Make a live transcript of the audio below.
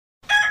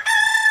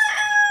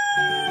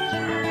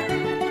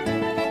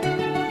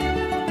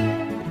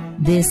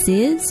This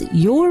is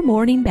Your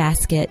Morning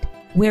Basket,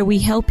 where we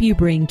help you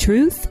bring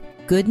truth,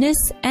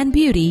 goodness, and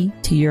beauty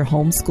to your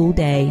homeschool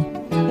day.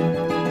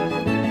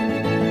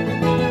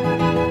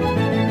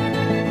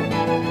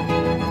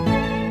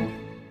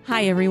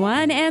 Hi,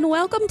 everyone, and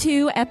welcome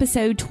to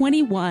episode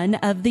 21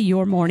 of the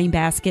Your Morning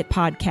Basket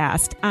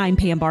podcast. I'm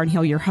Pam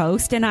Barnhill, your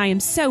host, and I am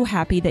so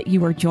happy that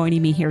you are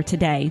joining me here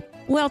today.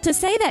 Well, to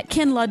say that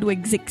Ken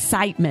Ludwig's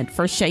excitement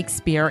for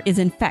Shakespeare is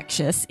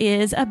infectious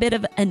is a bit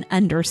of an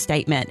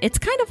understatement. It's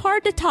kind of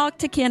hard to talk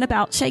to Ken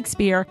about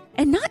Shakespeare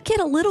and not get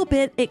a little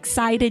bit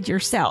excited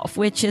yourself,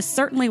 which is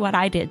certainly what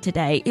I did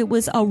today. It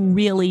was a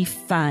really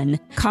fun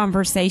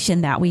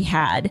conversation that we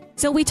had.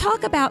 So we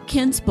talk about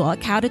Ken's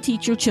book, How to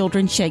Teach Your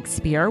Children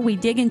Shakespeare. We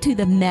dig into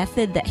the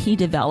method that he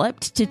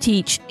developed to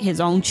teach his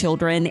own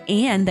children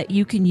and that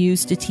you can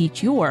use to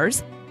teach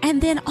yours. And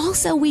then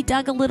also we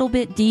dug a little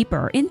bit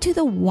deeper into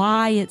the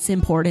why it's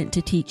important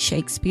to teach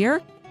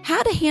Shakespeare,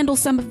 how to handle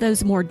some of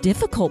those more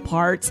difficult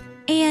parts,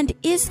 and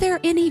is there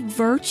any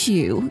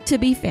virtue to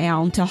be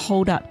found to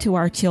hold up to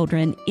our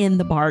children in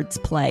the Bard's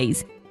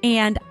plays?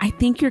 And I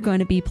think you're going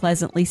to be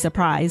pleasantly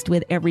surprised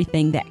with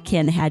everything that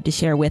Ken had to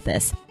share with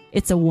us.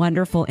 It's a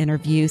wonderful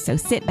interview, so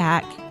sit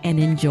back and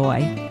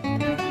enjoy.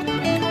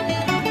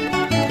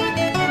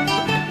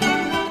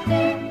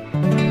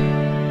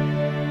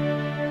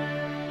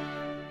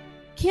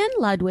 Ken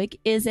Ludwig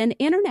is an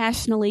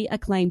internationally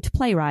acclaimed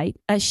playwright,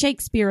 a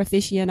Shakespeare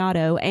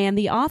aficionado, and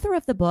the author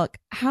of the book,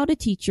 How to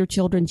Teach Your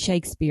Children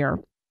Shakespeare.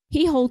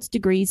 He holds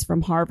degrees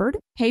from Harvard,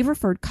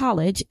 Haverford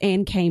College,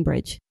 and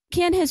Cambridge.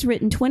 Ken has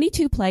written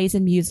 22 plays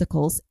and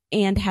musicals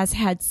and has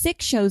had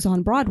 6 shows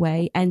on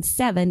Broadway and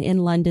 7 in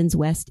London's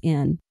West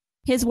End.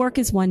 His work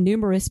has won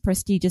numerous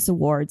prestigious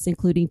awards,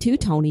 including 2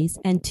 Tonys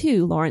and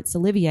 2 Laurence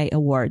Olivier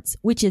Awards,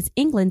 which is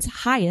England's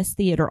highest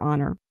theater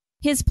honor.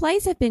 His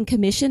plays have been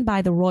commissioned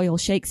by the Royal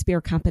Shakespeare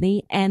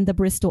Company and the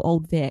Bristol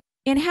Old Vic.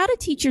 In How to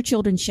Teach Your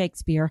Children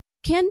Shakespeare,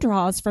 Ken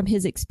draws from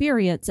his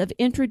experience of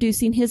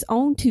introducing his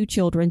own 2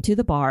 children to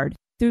the Bard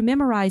through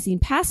memorizing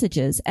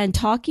passages and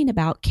talking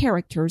about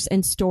characters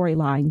and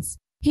storylines.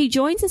 He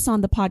joins us on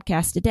the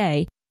podcast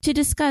today to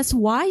discuss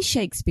why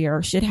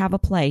Shakespeare should have a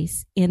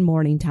place in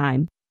morning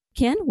time.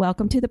 Ken,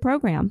 welcome to the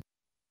program.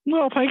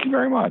 Well, thank you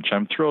very much.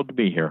 I'm thrilled to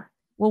be here.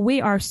 Well, we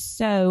are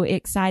so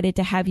excited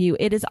to have you.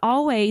 It is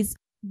always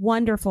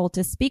wonderful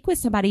to speak with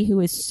somebody who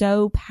is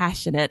so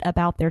passionate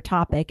about their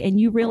topic, and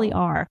you really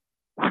are.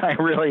 I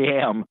really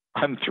am.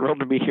 I'm thrilled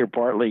to be here,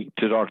 partly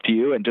to talk to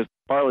you and just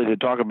partly to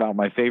talk about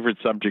my favorite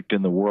subject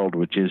in the world,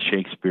 which is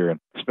Shakespeare, and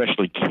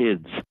especially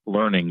kids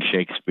learning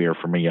Shakespeare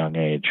from a young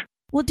age.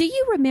 Well, do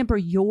you remember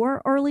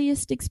your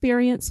earliest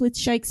experience with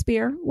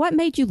Shakespeare? What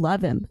made you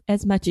love him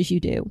as much as you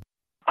do?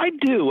 I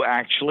do,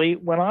 actually.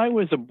 When I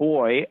was a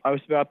boy, I was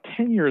about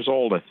 10 years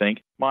old, I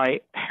think. My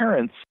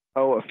parents,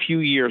 a few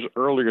years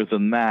earlier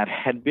than that,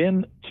 had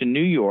been to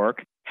New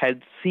York,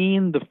 had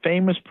seen the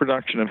famous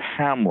production of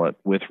Hamlet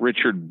with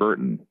Richard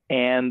Burton.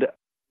 And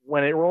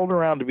when it rolled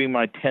around to be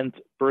my 10th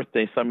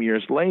birthday some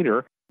years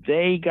later,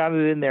 they got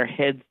it in their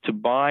heads to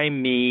buy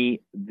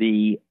me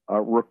the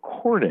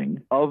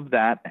recording of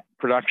that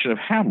production of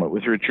Hamlet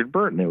with Richard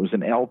Burton. It was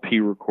an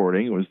LP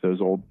recording. It was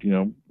those old,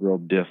 real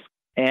discs.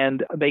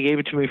 And they gave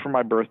it to me for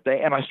my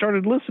birthday, and I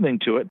started listening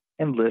to it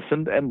and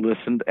listened and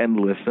listened and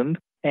listened.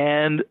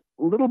 And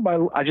little by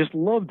little, I just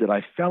loved it.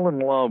 I fell in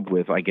love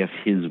with, I guess,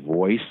 his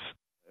voice,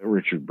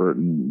 Richard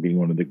Burton being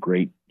one of the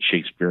great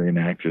Shakespearean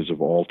actors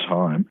of all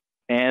time.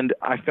 And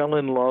I fell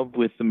in love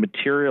with the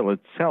material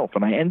itself,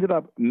 and I ended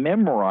up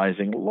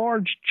memorizing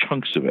large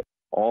chunks of it,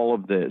 all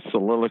of the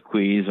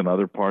soliloquies and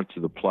other parts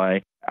of the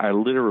play. I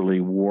literally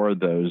wore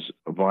those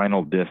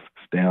vinyl discs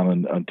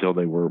down until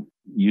they were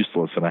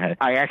useless. And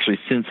I actually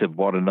since have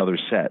bought another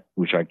set,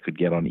 which I could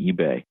get on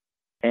eBay.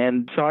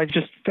 And so I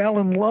just fell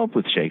in love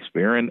with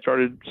Shakespeare and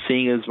started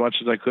seeing as much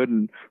as I could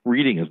and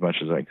reading as much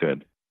as I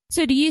could.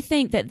 So do you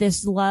think that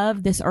this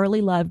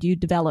early love you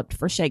developed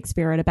for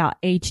Shakespeare at about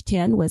age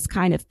 10 was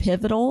kind of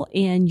pivotal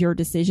in your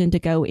decision to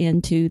go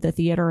into the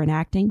theater and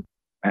acting?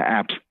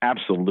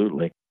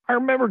 Absolutely. I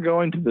remember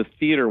going to the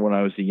theater when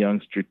I was a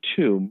youngster,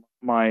 too.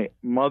 My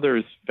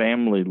mother's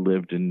family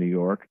lived in New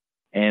York.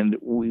 And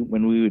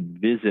when we would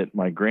visit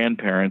my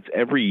grandparents,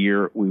 every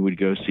year we would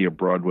go see a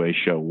Broadway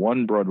show.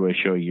 One Broadway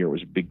show a year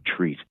was a big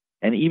treat.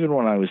 And even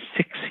when I was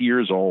 6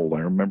 years old,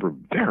 I remember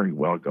very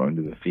well going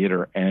to the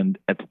theater and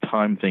at the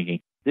time thinking,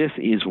 this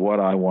is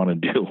what I want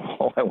to do.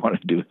 All I want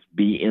to do is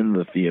be in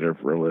the theater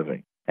for a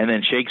living. And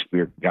then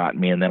Shakespeare got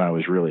me, and then I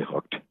was really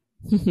hooked.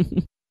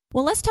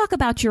 Well, let's talk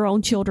about your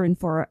own children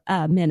for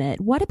a minute.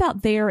 What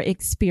about their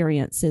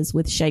experiences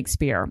with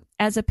Shakespeare?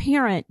 As a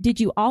parent, did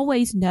you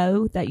always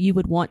know that you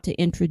would want to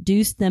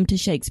introduce them to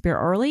Shakespeare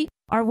early?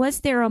 Or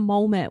was there a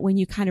moment when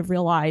you kind of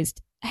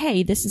realized,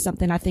 hey, this is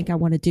something I think I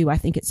want to do. I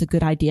think it's a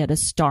good idea to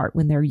start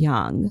when they're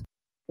young.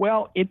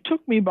 Well, it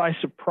took me by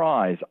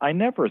surprise. I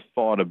never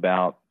thought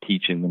about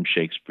teaching them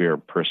Shakespeare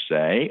per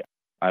se.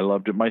 I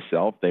loved it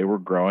myself. They were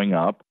growing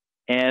up.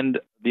 And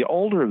the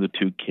older of the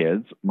 2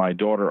 kids, my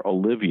daughter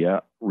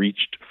Olivia,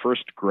 reached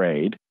 1st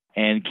grade.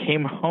 and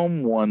came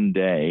home one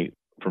day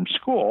from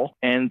school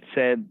and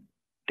said,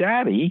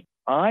 "Daddy,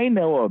 I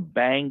know a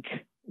bank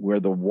where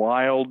the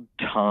wild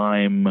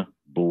thyme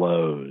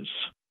blows."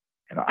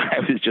 And I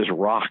was just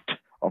rocked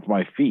off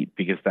my feet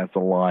because that's a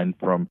line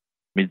from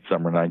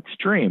Midsummer Night's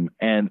Dream.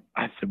 And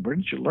I said, "Where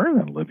did you learn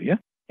that, Olivia?"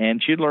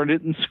 And she had learned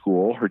it in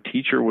school. Her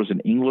teacher was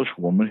an English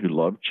woman who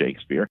loved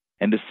Shakespeare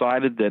and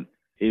decided that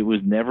it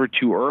was never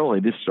too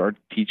early to start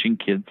teaching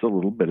kids a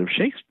little bit of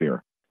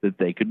Shakespeare, that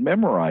they could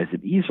memorize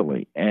it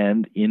easily.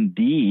 And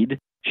indeed,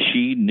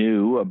 she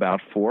knew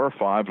about 4 or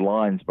 5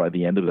 lines by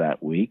the end of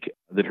that week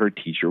that her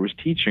teacher was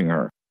teaching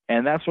her.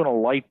 And that's when a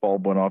light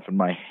bulb went off in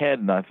my head.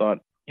 And I thought,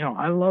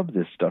 I love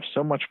this stuff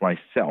so much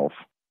myself.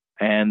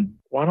 And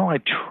why don't I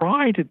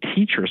try to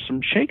teach her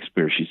some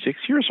Shakespeare? She's 6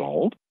 years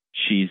old.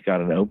 She's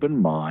got an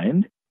open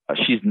mind.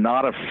 She's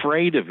not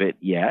afraid of it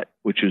yet,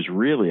 which is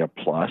really a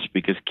plus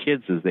because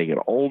kids, as they get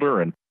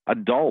older, and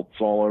adults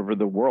all over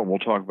the world, we'll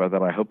talk about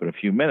that, I hope, in a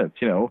few minutes,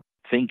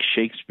 think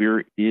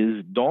Shakespeare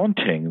is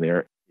daunting.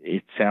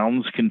 It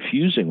sounds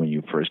confusing when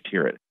you first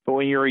hear it. But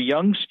when you're a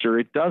youngster,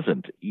 it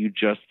doesn't. You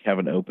just have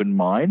an open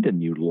mind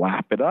and you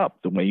lap it up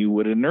the way you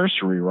would a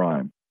nursery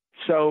rhyme.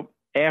 So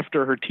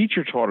after her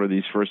teacher taught her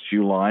these first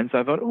few lines,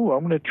 I thought, I'm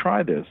going to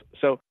try this.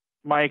 So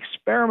my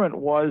experiment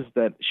was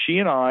that she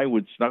and I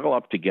would snuggle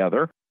up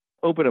together.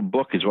 Open a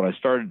book is what I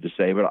started to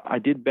say, but I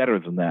did better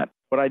than that.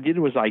 What I did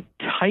was I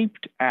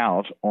typed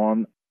out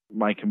on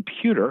my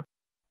computer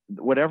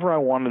whatever I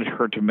wanted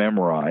her to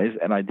memorize,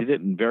 and I did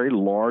it in very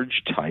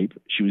large type.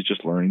 She was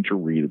just learning to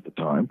read at the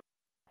time.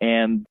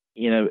 And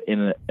in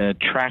an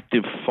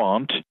attractive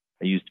font,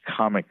 I used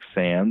Comic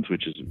Sans,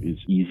 which is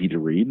easy to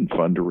read and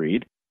fun to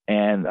read.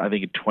 And I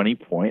think at 20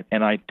 point,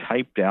 and I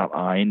typed out,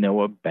 "I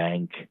know a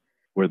bank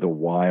where the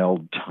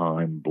wild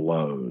thyme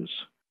blows,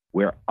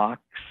 where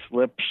ox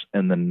slips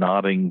and the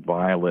nodding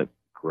violet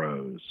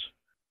grows,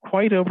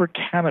 quite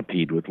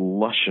over-canopied with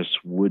luscious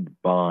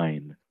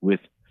woodbine, with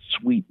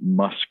sweet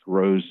musk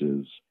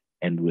roses,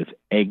 and with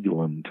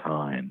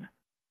eglantine."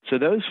 So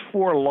those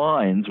 4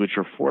 lines, which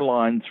are 4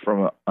 lines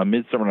from a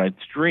Midsummer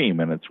Night's Dream,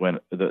 and it's when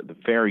the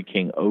fairy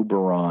king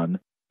Oberon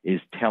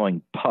is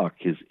telling Puck,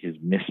 his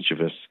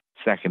mischievous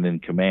second in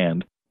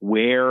command,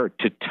 where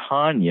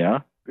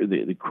Titania,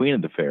 the queen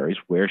of the fairies,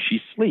 where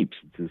she sleeps.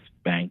 It's this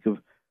bank of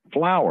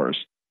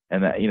flowers.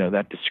 And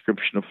that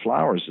description of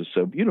flowers is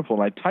so beautiful.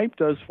 And I typed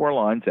those 4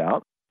 lines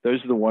out.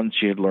 Those are the ones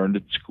she had learned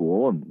at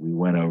school, and we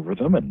went over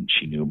them, and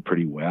she knew them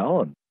pretty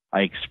well. And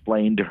I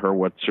explained to her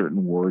what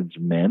certain words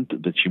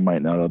meant that she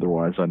might not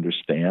otherwise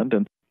understand.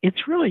 And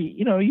it's really,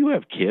 you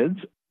have kids,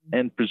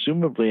 and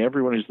presumably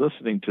everyone who's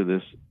listening to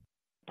this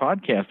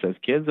podcast has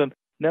kids and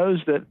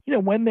knows that,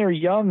 when they're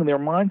young, their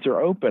minds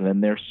are open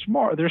and they're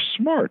smart.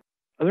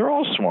 They're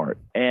all smart.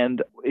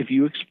 And if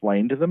you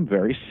explain to them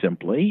very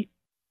simply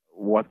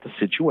what the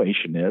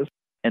situation is,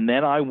 and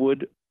then I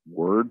would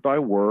word by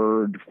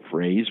word,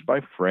 phrase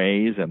by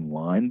phrase, and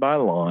line by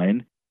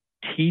line,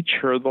 teach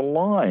her the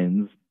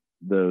lines,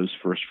 those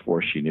first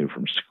 4 she knew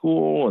from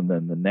school, and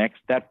then the next.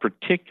 That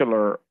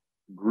particular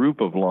group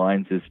of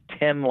lines is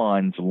 10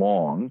 lines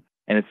long,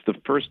 and it's the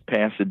first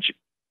passage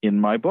in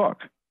my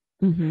book.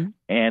 Mm-hmm.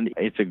 And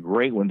it's a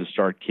great one to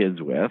start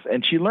kids with.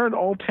 And she learned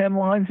all 10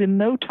 lines in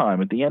no time.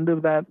 At the end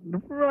of that,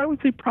 I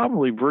would say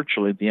probably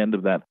virtually at the end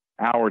of that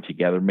hour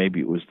together,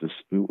 maybe it was this,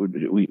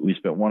 we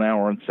spent 1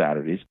 hour on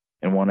Saturdays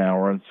and 1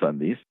 hour on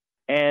Sundays.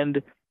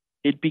 And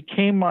it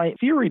became, my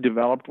theory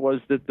developed was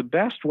that the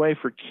best way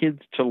for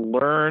kids to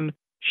learn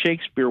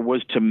Shakespeare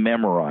was to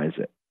memorize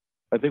it.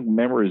 I think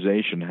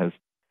memorization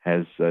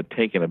has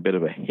taken a bit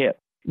of a hit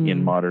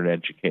in modern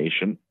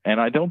education, and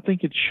I don't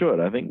think it should.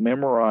 I think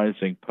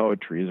memorizing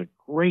poetry is a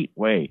great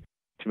way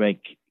to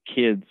make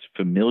kids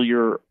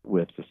familiar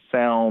with the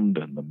sound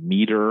and the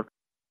meter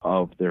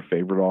of their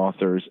favorite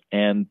authors,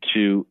 and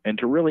to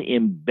really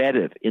embed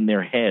it in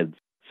their heads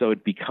so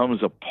it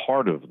becomes a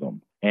part of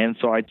them. And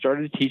so I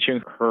started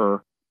teaching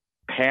her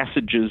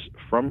passages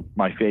from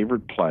my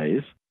favorite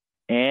plays,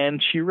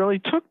 and she really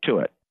took to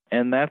it.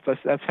 And that's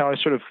how I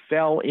sort of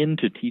fell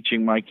into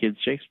teaching my kids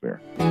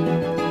Shakespeare.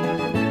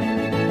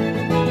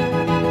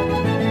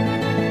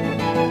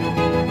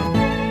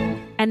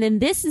 And then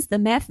this is the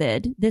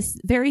method, this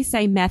very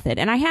same method.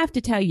 And I have to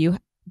tell you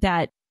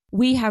that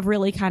we have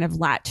really kind of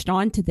latched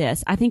on to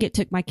this. I think it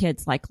took my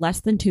kids like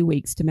less than 2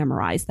 weeks to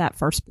memorize that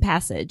first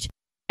passage.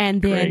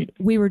 And then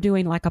we were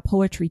doing like a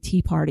poetry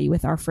tea party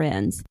with our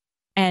friends.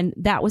 And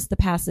that was the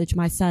passage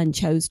my son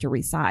chose to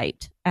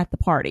recite at the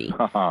party.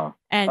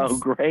 And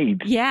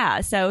great.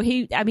 Yeah. So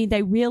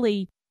they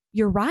really,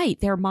 you're right.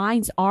 Their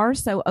minds are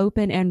so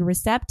open and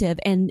receptive.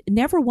 And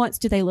never once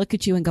do they look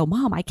at you and go,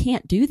 "Mom, I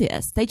can't do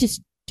this." They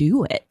just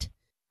do it.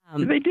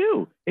 They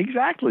do.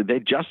 Exactly. They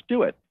just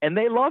do it. And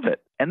they love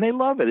it.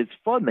 It's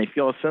fun. They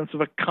feel a sense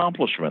of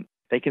accomplishment.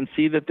 They can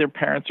see that their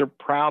parents are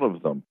proud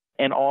of them.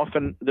 And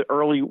often the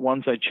early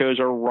ones I chose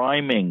are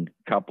rhyming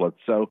couplets.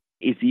 So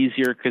it's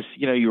easier because,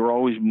 you're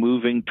always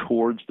moving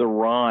towards the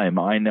rhyme.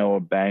 "I know a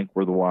bank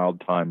where the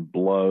wild thyme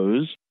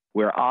blows,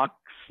 where ox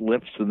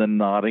slips and the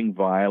nodding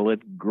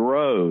violet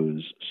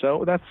grows.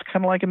 So that's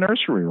kind of like a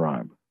nursery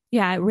rhyme.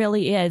 Yeah, it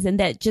really is. And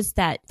that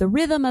the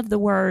rhythm of the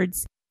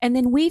words. And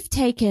then we've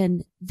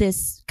taken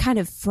this kind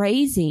of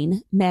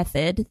phrasing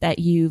method that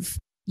you've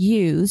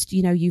used.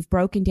 You know, you've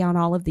broken down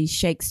all of these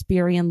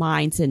Shakespearean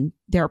lines, and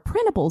there are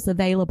printables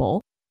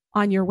available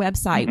on your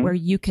website where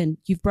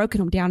you've broken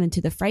them down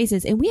into the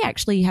phrases. And we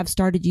actually have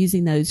started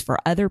using those for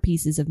other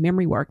pieces of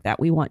memory work that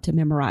we want to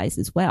memorize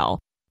as well,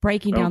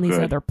 breaking down these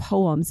other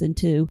poems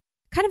into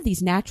kind of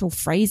these natural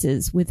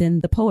phrases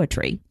within the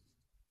poetry.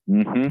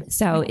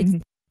 So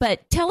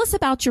but tell us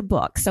about your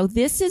book. So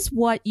this is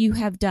what you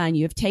have done.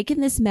 You have taken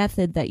this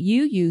method that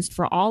you used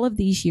for all of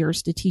these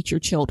years to teach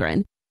your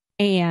children,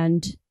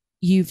 and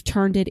you've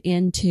turned it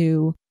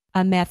into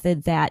a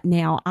method that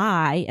now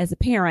I, as a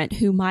parent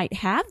who might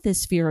have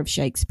this fear of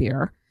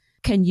Shakespeare,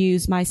 can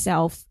use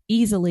myself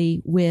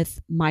easily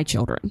with my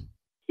children.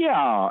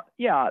 Yeah,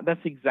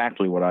 that's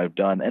exactly what I've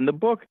done. And the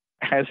book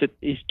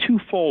is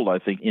twofold, I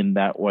think, in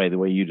that way, the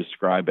way you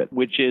describe it,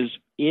 which is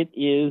it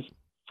is,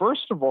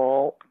 first of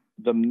all,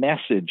 the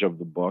message of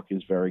the book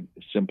is very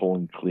simple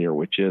and clear,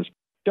 which is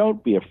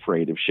don't be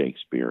afraid of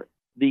Shakespeare.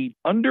 The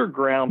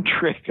underground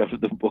trick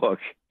of the book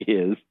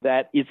is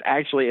that it's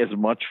actually as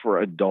much for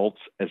adults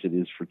as it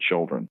is for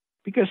children.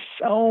 Because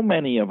so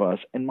many of us,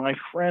 and my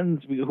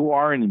friends who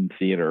aren't in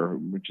theater,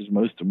 which is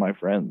most of my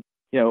friends,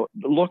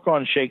 look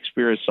on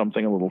Shakespeare as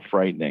something a little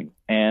frightening.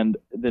 And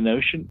the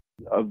notion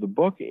of the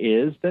book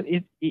is that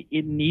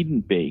it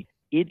needn't be.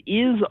 It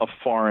is a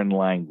foreign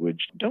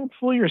language. Don't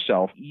fool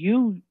yourself.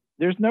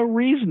 There's no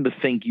reason to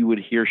think you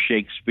would hear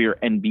Shakespeare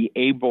and be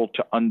able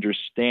to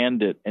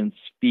understand it and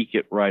speak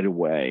it right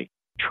away.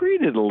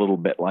 Treat it a little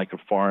bit like a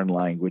foreign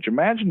language.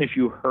 Imagine if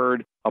you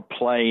heard a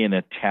play in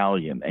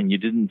Italian and you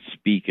didn't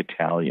speak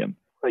Italian.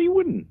 Well, you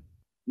wouldn't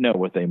know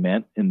what they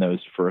meant in those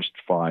first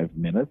 5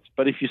 minutes.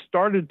 But if you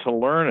started to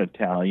learn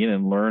Italian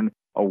and learn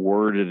a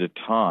word at a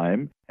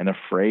time and a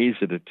phrase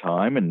at a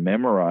time and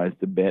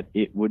memorized a bit,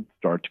 it would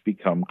start to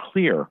become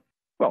clear.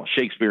 Well,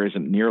 Shakespeare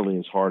isn't nearly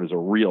as hard as a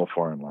real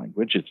foreign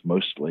language. It's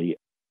mostly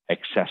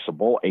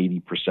accessible.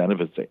 80% of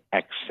it's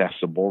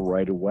accessible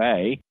right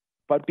away.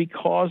 But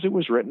because it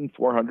was written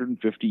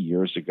 450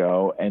 years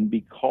ago, and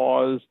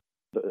because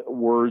the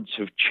words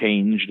have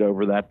changed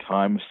over that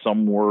time,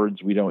 some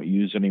words we don't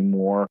use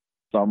anymore,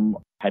 some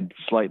had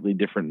slightly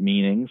different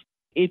meanings,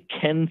 it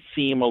can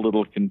seem a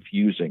little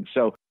confusing.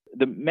 So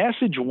the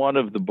message one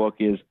of the book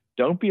is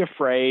don't be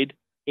afraid.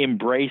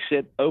 Embrace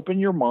it. Open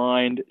your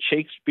mind.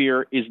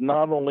 Shakespeare is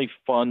not only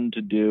fun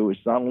to do, it's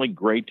not only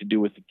great to do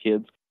with the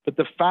kids, but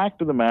the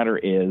fact of the matter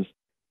is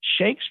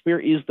Shakespeare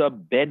is the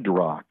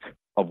bedrock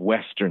of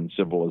Western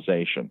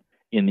civilization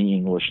in the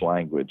English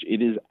language.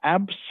 It is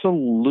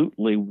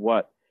absolutely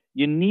what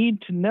you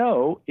need to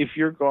know if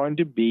you're going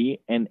to be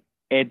an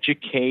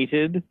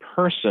educated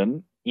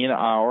person in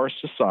our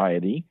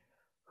society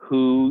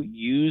who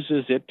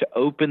uses it to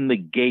open the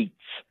gates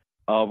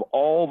of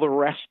all the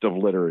rest of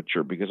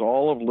literature, because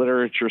all of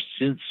literature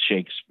since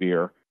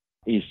Shakespeare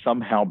is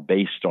somehow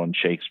based on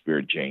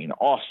Shakespeare. Jane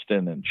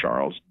Austen and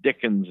Charles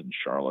Dickens and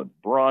Charlotte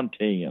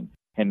Bronte and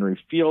Henry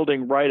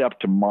Fielding, right up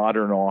to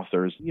modern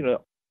authors,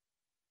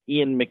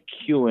 Ian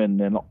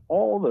McEwan and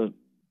all the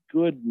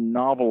good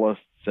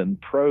novelists and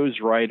prose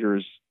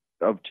writers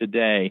of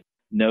today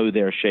know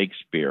their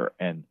Shakespeare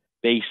and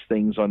base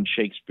things on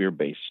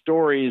Shakespeare-based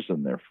stories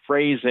and their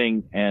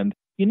phrasing. And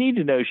you need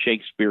to know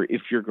Shakespeare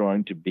if you're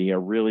going to be a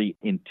really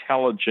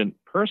intelligent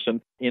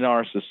person in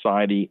our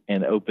society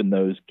and open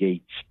those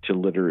gates to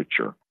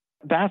literature.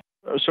 That's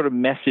sort of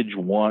message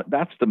one.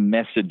 That's the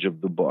message of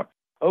the book.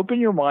 Open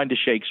your mind to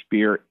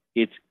Shakespeare.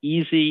 It's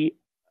easy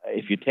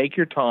if you take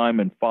your time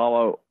and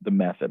follow the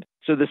method.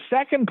 So the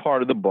second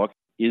part of the book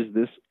is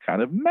this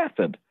kind of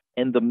method.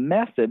 And the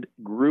method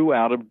grew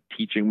out of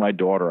teaching my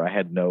daughter. I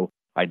had no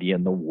idea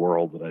in the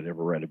world that I'd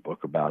ever read a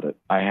book about it.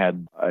 I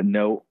had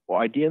no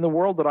idea in the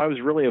world that I was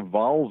really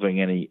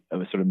evolving any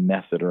sort of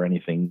method or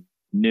anything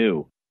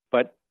new.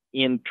 But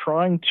in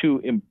trying to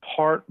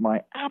impart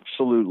my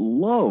absolute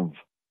love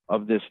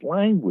of this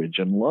language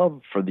and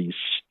love for these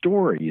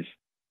stories,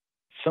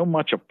 so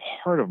much a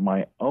part of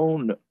my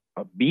own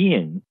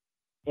being,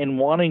 and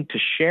wanting to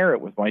share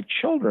it with my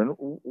children,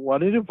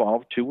 what it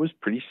evolved to was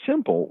pretty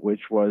simple,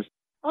 which was,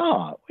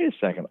 wait a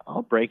second,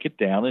 I'll break it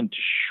down into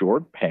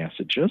short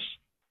passages.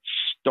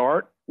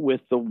 Start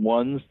with the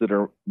ones that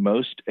are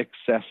most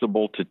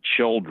accessible to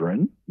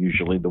children,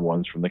 usually the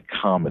ones from the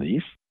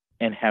comedies,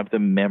 and have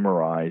them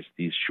memorize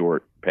these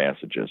short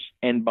passages.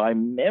 And by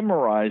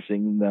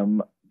memorizing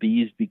them,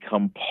 these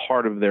become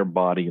part of their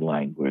body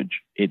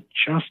language. It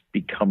just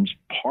becomes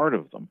part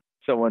of them.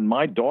 So when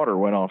my daughter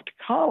went off to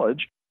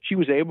college, she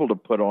was able to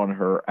put on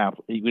her,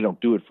 we don't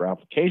do it for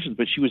applications,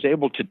 but she was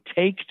able to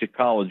take to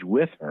college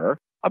with her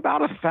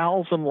about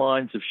 1,000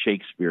 lines of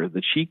Shakespeare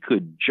that she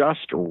could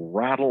just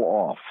rattle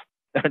off.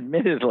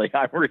 Admittedly,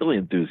 I'm really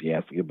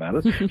enthusiastic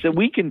about it. So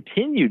we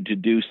continued to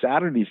do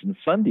Saturdays and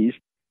Sundays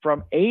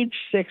from age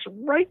 6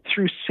 right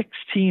through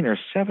 16 or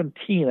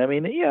 17. I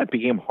mean, it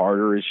became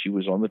harder as she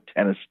was on the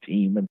tennis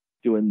team and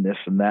doing this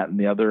and that and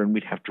the other, and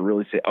we'd have to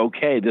really say,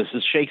 okay, this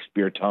is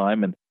Shakespeare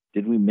time. And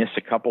did we miss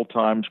a couple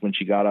times when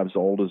she got as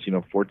old as,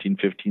 14,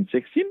 15,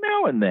 16?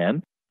 Now and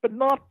then, but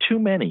not too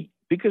many,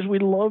 because we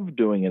loved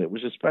doing it. It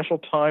was a special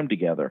time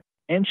together.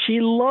 And she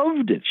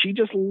loved it. She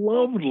just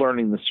loved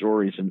learning the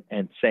stories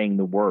and saying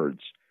the words.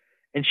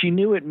 And she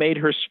knew it made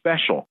her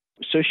special.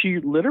 So she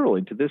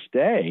literally, to this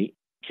day,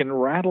 can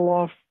rattle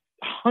off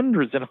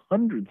hundreds and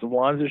hundreds of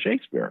lines of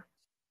Shakespeare.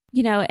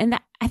 And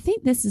I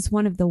think this is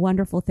one of the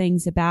wonderful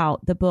things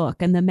about the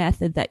book and the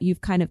method that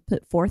you've kind of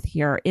put forth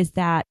here is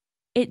that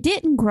it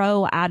didn't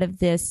grow out of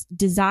this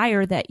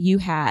desire that you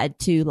had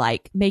to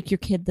make your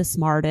kid the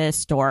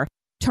smartest or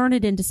turn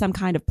it into some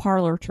kind of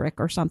parlor trick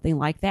or something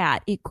like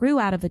that. It grew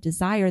out of a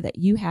desire that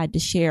you had to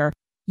share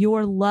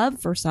your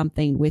love for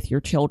something with your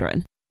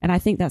children. And I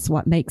think that's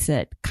what makes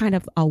it kind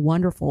of a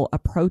wonderful,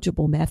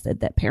 approachable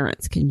method that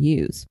parents can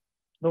use.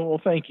 Well,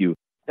 thank you.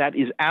 That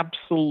is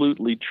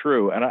absolutely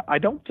true. And I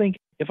don't think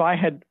if I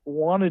had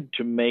wanted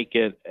to make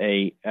it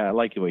I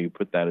like the way you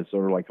put that, it's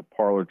sort of like a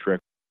parlor trick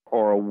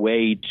or a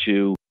way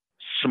to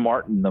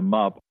smarten them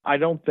up, I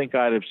don't think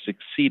I'd have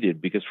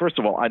succeeded because, first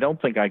of all, I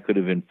don't think I could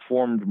have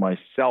informed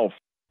myself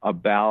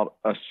about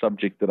a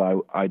subject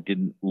that I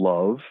didn't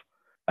love,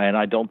 and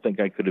I don't think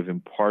I could have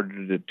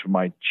imparted it to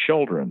my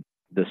children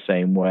the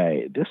same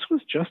way. This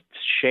was just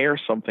share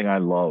something I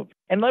love.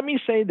 And let me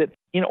say that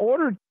in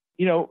order,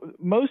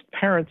 most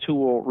parents who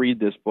will read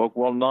this book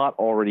will not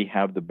already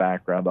have the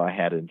background I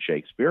had in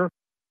Shakespeare.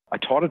 I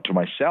taught it to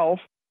myself,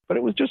 but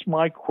it was just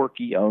my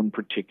quirky own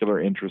particular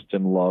interest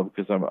in love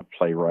because I'm a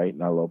playwright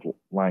and I love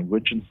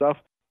language and stuff.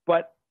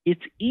 But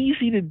it's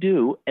easy to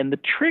do, and the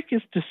trick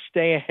is to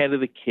stay ahead of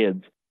the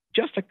kids.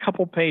 Just a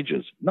couple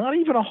pages, not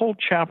even a whole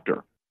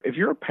chapter. If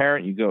you're a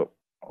parent, you go,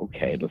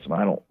 okay, listen,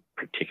 I don't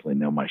particularly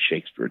know my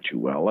Shakespeare too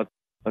well.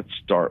 Let's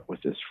start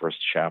with this first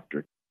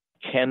chapter.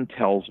 Ken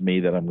tells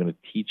me that I'm going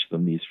to teach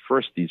them these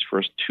first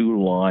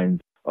two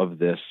lines of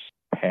this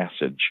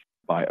passage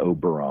by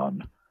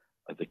Oberon,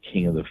 the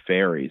King of the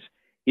Fairies.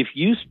 If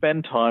you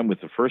spend time with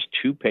the first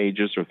 2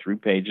 pages or 3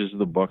 pages of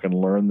the book and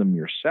learn them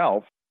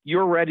yourself,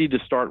 you're ready to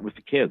start with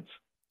the kids.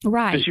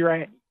 Right.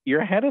 Because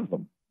you're ahead of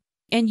them.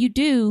 And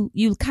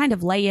you kind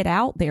of lay it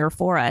out there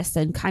for us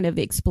and kind of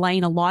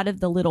explain a lot of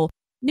the little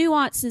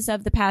nuances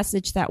of the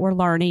passage that we're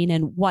learning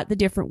and what the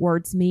different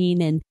words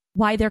mean and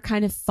why they're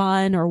kind of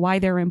fun or why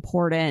they're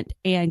important,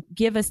 and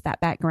give us that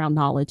background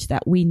knowledge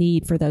that we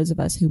need for those of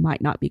us who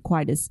might not be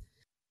quite as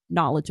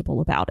knowledgeable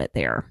about it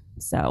there.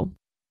 So,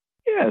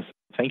 yes,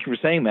 thank you for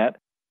saying that.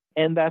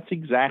 And that's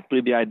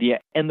exactly the idea.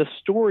 And the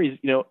stories,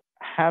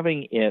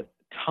 having it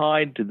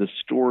tied to the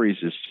stories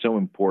is so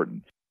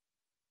important.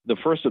 The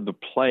first of the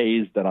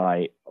plays that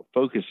I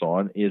focus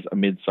on is A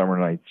Midsummer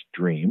Night's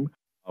Dream,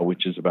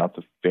 which is about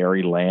the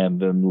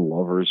fairyland and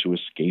lovers who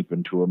escape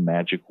into a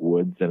magic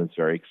woods, and it's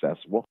very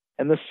accessible.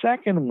 And the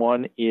second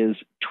one is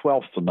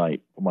Twelfth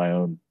Night, my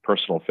own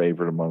personal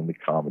favorite among the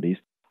comedies,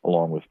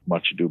 along with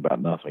Much Ado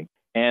About Nothing.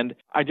 And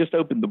I just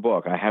opened the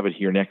book. I have it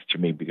here next to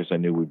me because I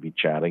knew we'd be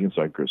chatting, and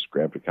so I just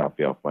grabbed a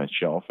copy off my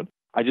shelf. And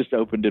I just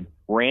opened it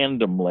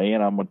randomly,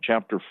 and I'm on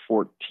chapter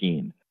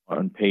 14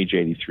 on page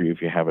 83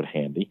 if you have it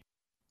handy.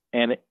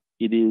 And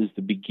it is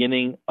the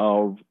beginning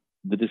of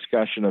the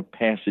discussion of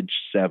passage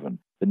 7,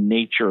 the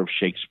nature of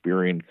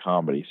Shakespearean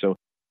comedy. So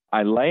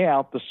I lay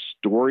out the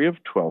story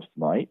of Twelfth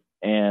Night,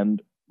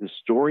 and the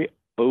story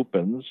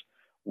opens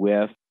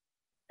with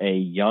a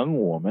young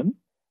woman,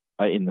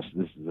 this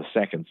is the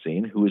second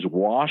scene, who is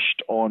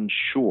washed on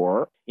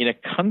shore in a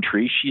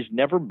country she's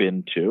never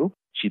been to.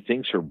 She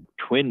thinks her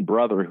twin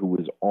brother, who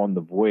was on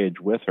the voyage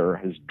with her,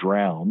 has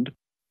drowned.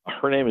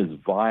 Her name is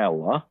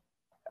Viola.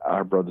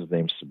 Our brother's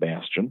name's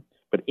Sebastian.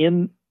 But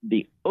in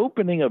the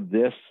opening of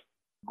this,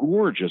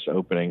 gorgeous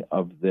opening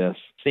of this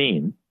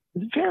scene,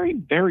 is very,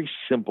 very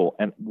simple.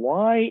 And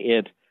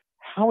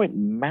how it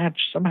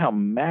somehow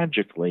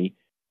magically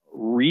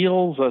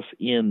reels us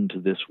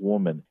into this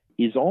woman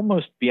is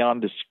almost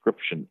beyond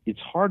description. It's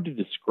hard to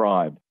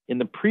describe. In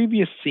the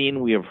previous scene,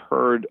 we have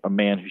heard a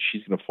man who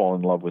she's going to fall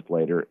in love with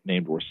later,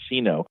 named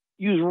Orsino,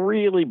 use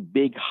really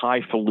big,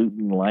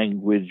 highfalutin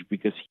language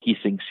because he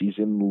thinks he's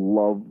in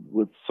love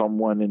with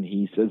someone, and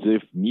he says,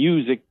 if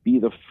music be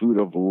the food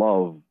of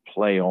love,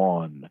 play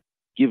on.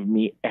 Give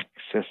me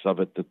excess of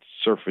it that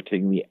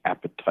surfeiting the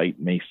appetite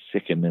may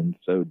sicken and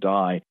so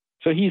die.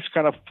 So he's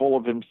kind of full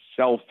of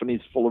himself, and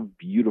he's full of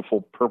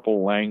beautiful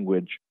purple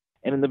language.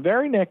 And in the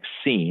very next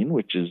scene,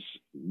 which is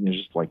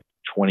just like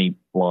 20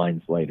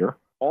 lines later,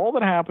 all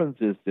that happens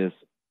is this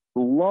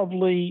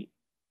lovely,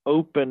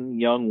 open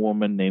young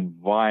woman named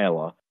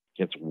Viola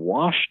gets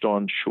washed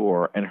on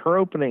shore, and her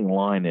opening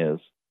line is,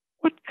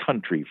 what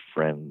country,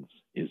 friends,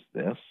 is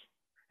this?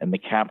 And the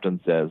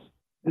captain says,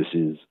 this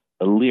is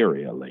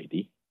Illyria,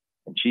 lady.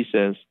 And she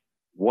says,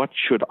 what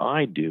should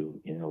I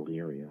do in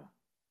Illyria?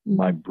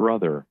 My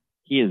brother,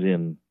 he is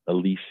in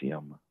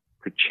Elysium.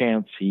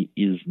 Perchance he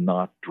is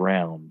not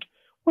drowned.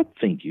 What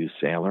think you,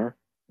 sailor?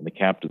 And the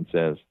captain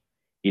says,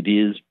 it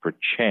is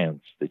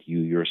perchance that you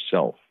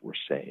yourself were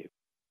saved.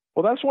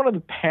 Well, that's one of the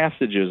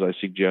passages I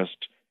suggest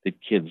that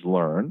kids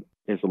learn.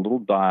 There's a little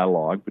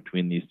dialogue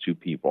between these two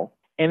people.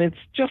 And it's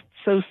just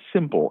so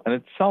simple and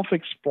it's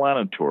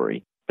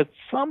self-explanatory. But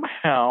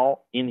somehow,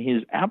 in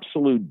his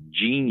absolute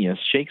genius,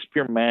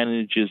 Shakespeare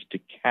manages to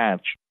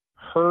catch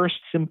her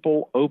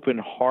simple, open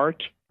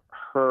heart,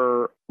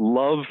 her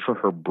love for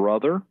her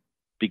brother,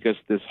 because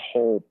this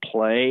whole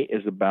play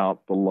is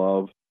about the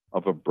love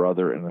of a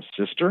brother and a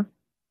sister. And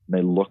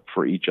they look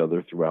for each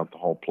other throughout the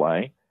whole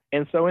play.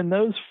 And so in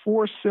those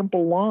 4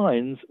 simple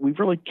lines, we've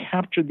really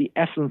captured the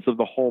essence of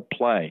the whole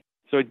play.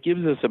 So it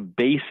gives us a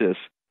basis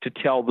to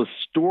tell the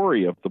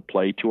story of the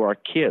play to our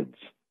kids.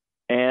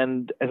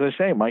 And as I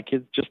say, my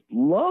kids just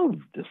love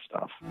this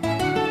stuff.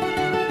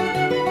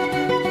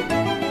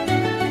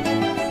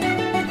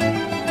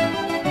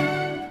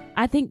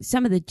 I think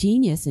some of the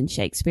genius in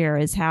Shakespeare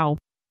is how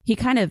he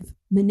kind of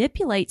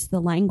manipulates the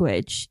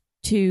language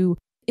to,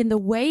 in the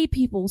way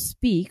people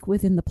speak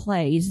within the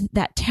plays,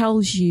 that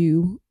tells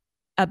you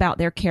about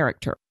their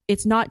character.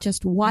 It's not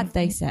just what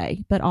they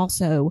say, but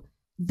also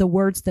the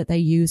words that they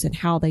use and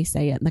how they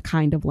say it and the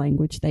kind of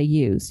language they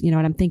use. You know,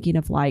 and I'm thinking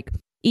of like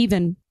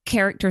even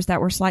characters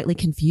that were slightly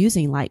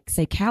confusing, like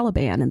say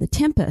Caliban in The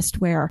Tempest,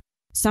 where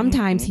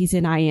sometimes he's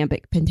in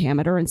iambic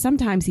pentameter and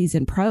sometimes he's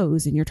in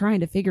prose and you're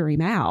trying to figure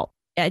him out.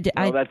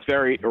 That's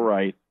very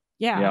right.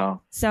 Yeah.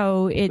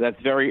 So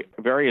that's very,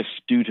 very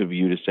astute of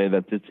you to say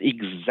that. It's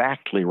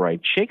exactly right.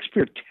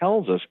 Shakespeare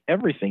tells us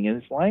everything in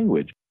his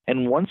language.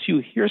 And once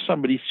you hear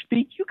somebody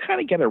speak, you kind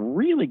of get a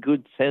really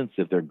good sense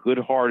if they're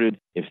good-hearted,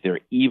 if they're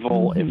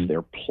evil, if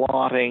they're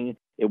plotting,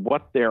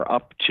 what they're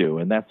up to.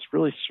 And that's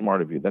really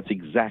smart of you. That's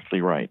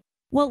exactly right.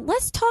 Well,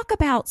 let's talk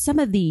about some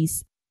of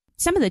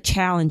the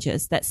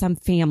challenges that some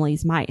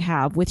families might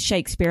have with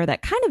Shakespeare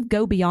that kind of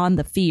go beyond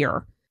the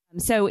fear.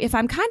 So if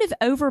I'm kind of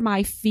over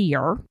my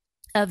fear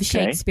of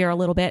Shakespeare a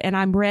little bit and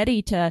I'm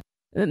ready to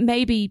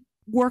maybe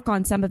work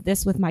on some of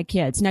this with my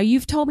kids. Now,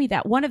 you've told me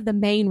that one of the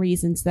main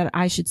reasons that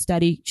I should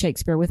study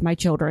Shakespeare with my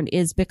children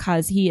is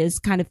because he is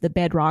kind of the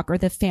bedrock or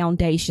the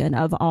foundation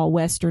of all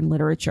Western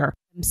literature,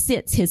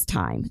 sits his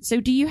time. So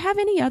do you have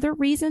any other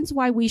reasons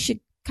why we should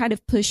kind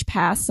of push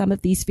past some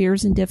of these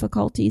fears and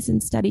difficulties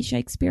and study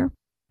Shakespeare?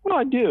 Well,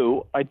 I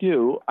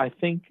do. I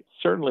think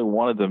certainly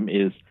one of them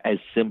is as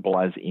simple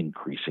as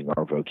increasing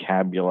our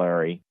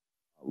vocabulary,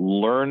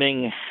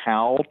 learning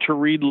how to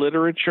read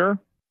literature.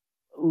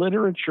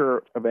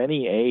 Literature of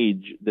any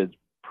age that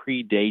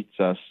predates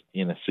us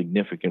in a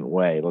significant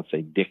way, let's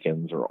say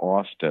Dickens or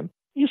Austen,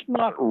 it's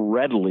not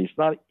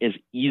as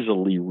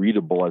easily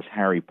readable as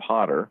Harry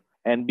Potter,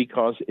 and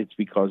because it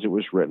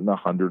was written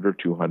 100 or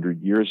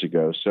 200 years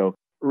ago. So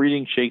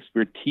reading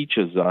Shakespeare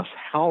teaches us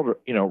how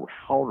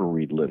to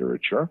read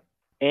literature.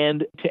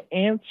 And to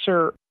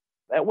answer,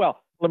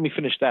 well, let me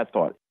finish that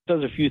thought. It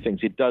does a few things.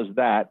 It does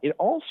that. It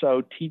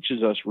also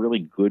teaches us really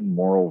good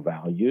moral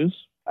values,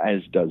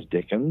 as does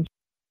Dickens.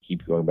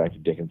 Keep going back to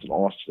Dickens and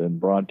Austen and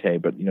Bronte,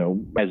 but,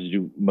 as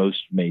do most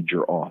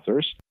major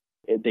authors.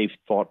 They've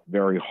thought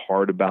very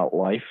hard about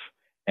life,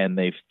 and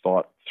they've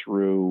thought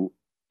through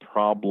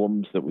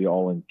problems that we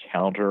all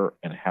encounter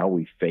and how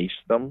we face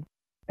them.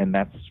 And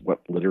that's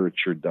what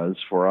literature does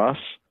for us.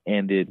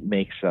 And it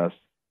makes us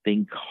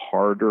think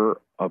harder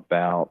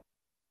about,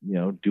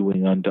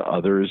 doing unto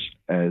others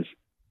as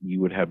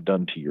you would have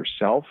done to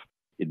yourself.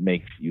 It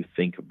makes you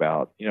think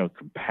about,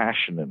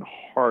 compassion and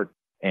heart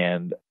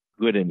and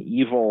good and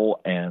evil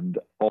and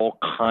all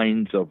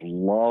kinds of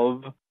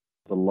love,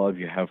 the love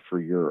you have for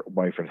your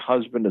wife and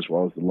husband, as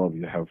well as the love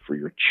you have for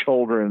your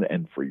children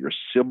and for your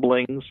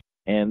siblings.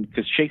 And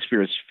because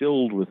Shakespeare is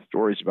filled with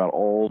stories about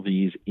all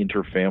these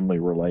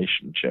interfamily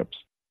relationships.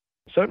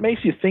 So it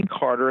makes you think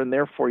harder, and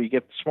therefore you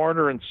get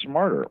smarter and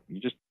smarter.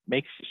 It just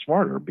makes you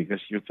smarter because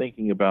you're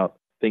thinking about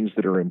things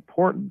that are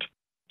important.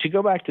 To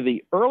go back to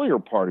the earlier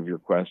part of your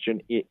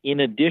question,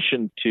 in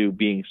addition to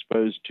being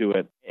exposed to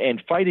it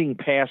and fighting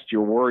past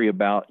your worry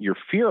about your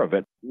fear of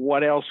it,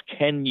 what else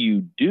can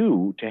you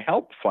do to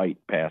help fight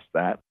past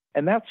that?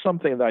 And that's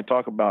something that I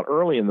talk about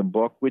early in the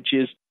book, which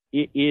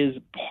is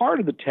part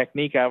of the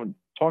technique I haven't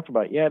talked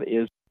about yet,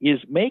 is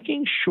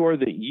making sure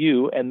that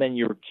you and then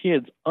your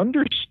kids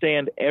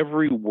understand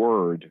every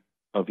word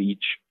of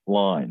each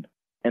line,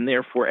 and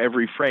therefore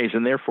every phrase,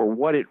 and therefore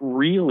what it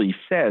really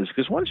says.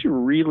 Because once you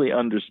really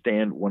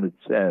understand what it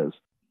says,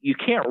 you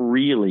can't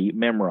really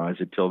memorize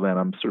it till then.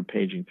 I'm sort of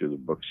paging through the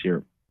books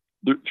here,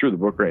 through the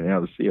book right now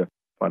to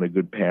find a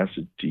good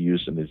passage to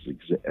use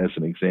as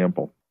an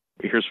example.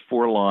 Here's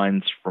 4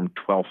 lines from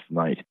Twelfth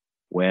Night.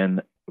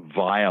 When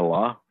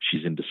Viola,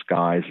 she's in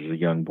disguise as a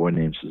young boy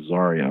named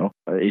Cesario,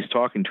 is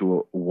talking to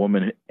a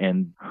woman,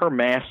 and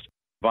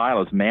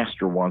Viola's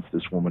master wants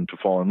this woman to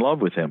fall in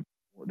love with him.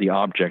 The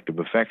object of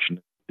affection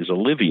is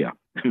Olivia,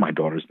 my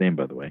daughter's name,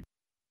 by the way.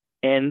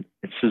 And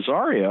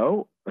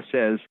Cesario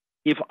says,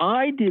 "If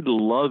I did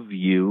love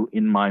you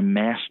in my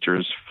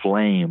master's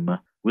flame,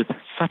 with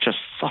such a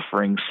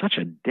suffering, such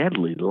a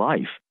deadly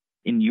life,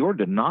 in your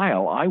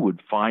denial I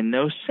would find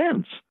no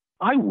sense.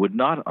 I would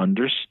not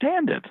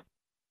understand it."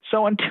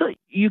 So until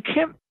you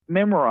can't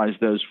memorize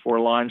those 4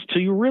 lines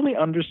till you really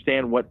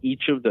understand what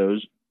each of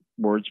those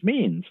words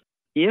means.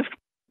 If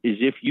is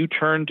if you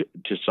turned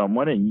to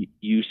someone and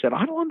you said,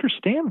 I don't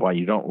understand why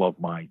you don't love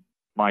my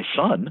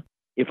son.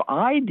 If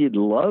I did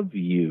love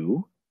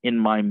you in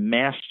my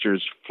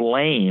master's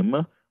flame,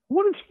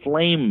 what does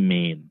flame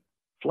mean?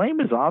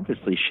 Flame is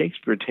obviously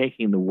Shakespeare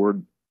taking the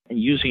word and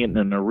using it in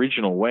an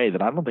original way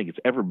that I don't think it's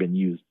ever been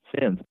used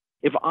since.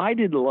 If I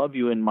did love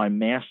you in my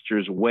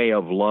master's way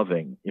of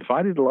loving, if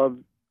I did love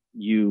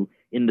you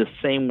in the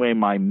same way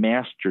my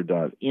master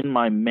does, in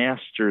my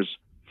master's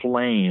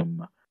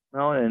flame,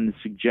 well, and it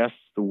suggests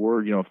the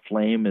word,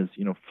 flame is,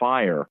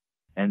 fire,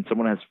 and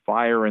someone has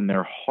fire in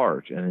their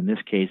heart. And in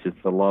this case, it's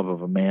the love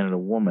of a man and a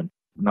woman,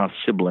 not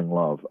sibling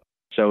love.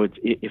 So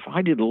if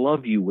I did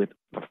love you with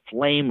the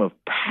flame of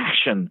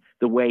passion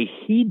the way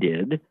he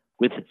did,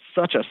 with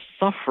such a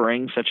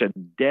suffering, such a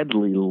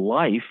deadly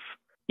life,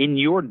 in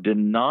your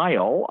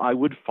denial, I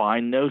would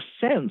find no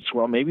sense.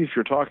 Well, maybe if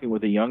you're talking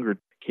with a younger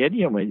kid,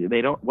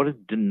 they don't. What does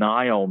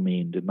denial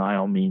mean?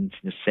 Denial means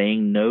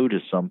saying no to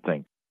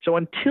something. So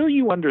until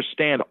you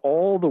understand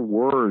all the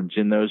words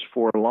in those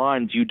 4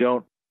 lines, you're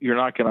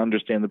not going to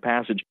understand the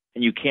passage,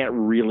 and you can't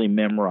really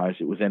memorize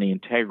it with any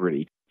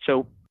integrity.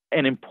 So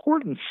an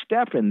important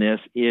step in this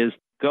is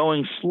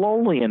going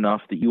slowly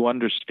enough that you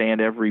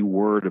understand every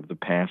word of the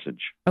passage.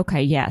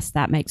 Okay, yes,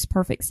 that makes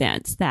perfect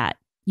sense. That,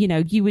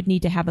 you would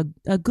need to have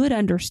a good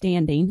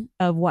understanding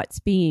of what's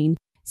being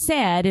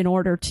said in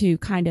order to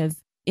kind of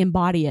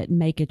embody it and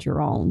make it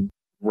your own.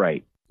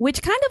 Right.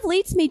 Which kind of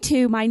leads me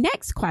to my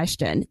next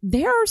question.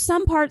 There are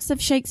some parts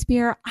of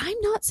Shakespeare I'm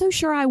not so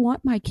sure I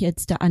want my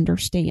kids to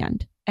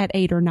understand at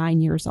 8 or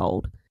 9 years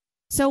old.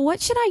 So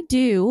what should I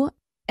do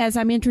as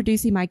I'm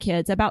introducing my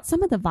kids about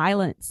some of the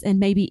violence and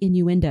maybe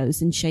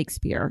innuendos in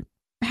Shakespeare?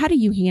 How do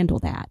you handle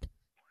that?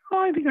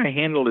 Well, I think I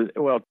handled it,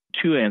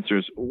 2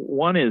 answers.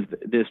 One is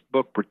this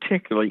book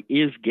particularly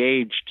is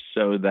gauged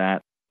so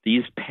that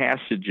these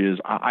passages,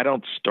 I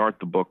don't start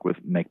the book with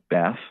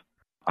Macbeth.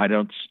 I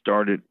don't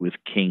start it with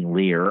King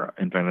Lear.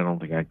 In fact, I don't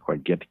think I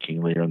quite get to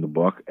King Lear in the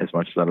book as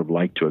much as I'd have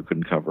liked to. I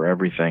couldn't cover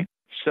everything.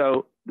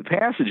 So the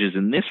passages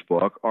in this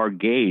book are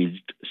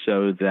gauged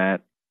so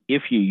that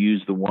if you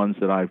use the ones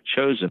that I've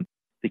chosen,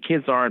 the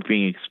kids aren't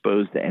being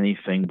exposed to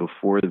anything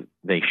before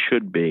they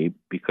should be,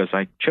 because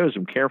I chose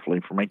them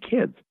carefully for my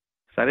kids.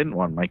 So I didn't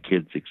want my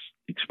kids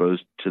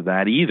exposed to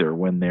that either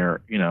when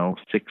they're,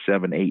 6,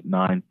 7, 8,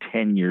 9,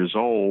 10 years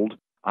old.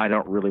 I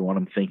don't really want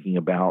them thinking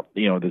about,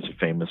 there's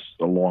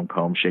a long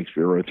poem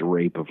Shakespeare wrote, The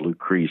Rape of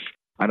Lucrece.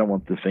 I don't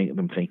want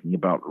them thinking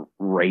about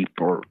rape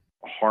or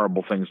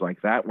horrible things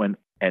like that when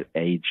at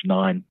age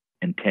 9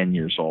 and 10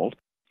 years old.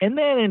 And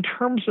then in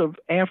terms of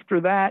after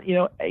that,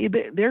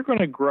 they're going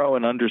to grow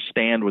and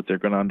understand what they're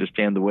going to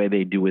understand the way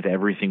they do with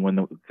everything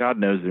when God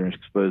knows they're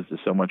exposed to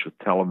so much with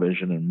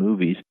television and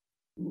movies.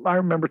 I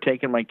remember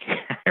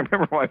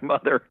my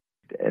mother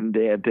and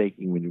Dad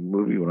taking me to a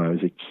movie when I was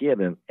a kid,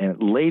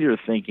 and later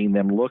thinking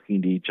them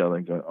looking to each other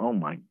and going, oh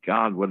my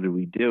God, what did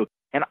we do?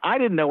 And I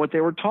didn't know what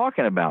they were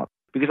talking about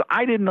because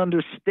I didn't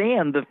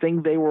understand the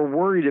thing they were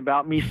worried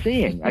about me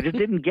seeing. I just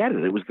didn't get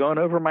it. It was going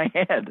over my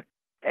head.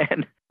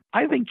 And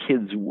I think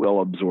kids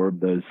will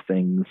absorb those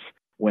things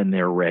when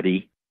they're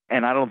ready.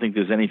 And I don't think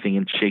there's anything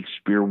in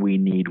Shakespeare we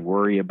need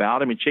worry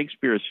about. I mean,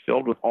 Shakespeare is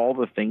filled with all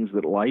the things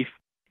that life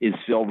is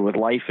filled with,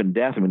 life and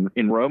death. I mean,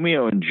 in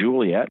Romeo and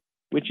Juliet,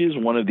 which is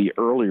one of the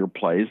earlier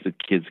plays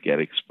that kids get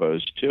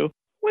exposed to,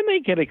 when they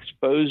get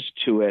exposed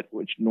to it,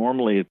 which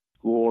normally at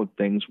school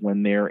things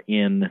when they're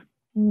in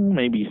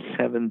maybe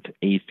 7th,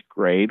 8th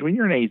grade. When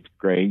you're in 8th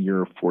grade,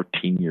 you're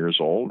 14 years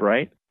old,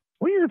 right?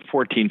 When you're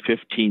 14,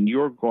 15,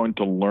 you're going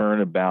to learn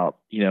about,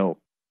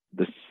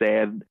 the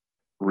sad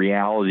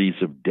realities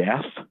of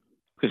death.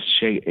 Because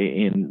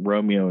in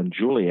Romeo and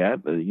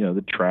Juliet,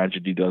 the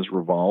tragedy does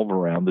revolve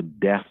around the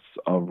deaths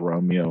of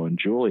Romeo and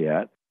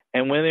Juliet.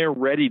 And when they're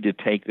ready to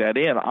take that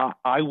in,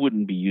 I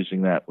wouldn't be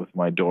using that with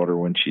my daughter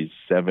when she's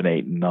 7,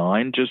 8, and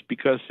 9, just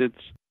because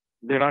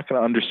they're not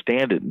going to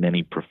understand it in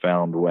any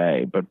profound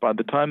way. But by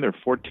the time they're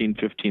 14,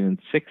 15, and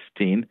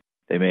 16,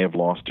 they may have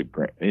lost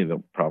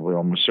they'll probably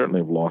almost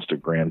certainly have lost a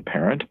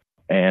grandparent,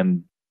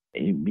 and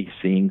be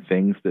seeing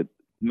things that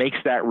makes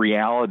that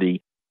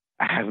reality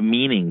have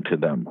meaning to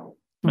them.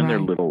 When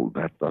they're little,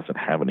 that doesn't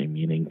have any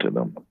meaning to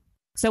them.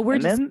 So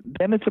then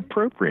it's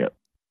appropriate.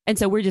 And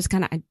so we're just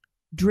kind of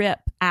drip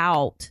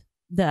out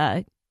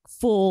the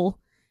full,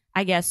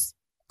 I guess,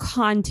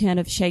 content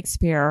of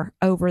Shakespeare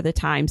over the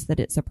times that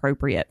it's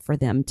appropriate for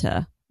them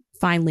to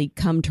finally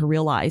come to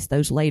realize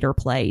those later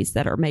plays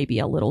that are maybe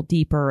a little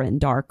deeper and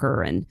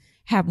darker and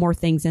have more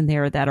things in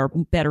there that are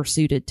better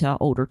suited to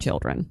older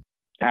children.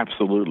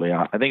 Absolutely.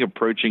 I think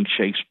approaching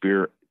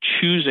Shakespeare,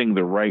 choosing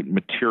the right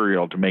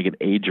material to make it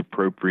age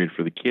appropriate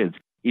for the kids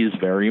is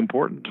very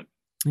important.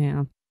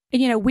 Yeah.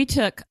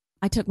 And,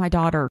 I took my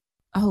daughter,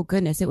 oh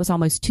goodness, it was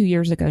almost 2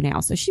 years ago now.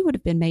 So she would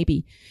have been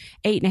maybe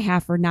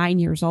 8.5 or 9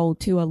 years old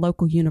to a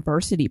local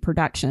university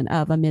production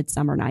of A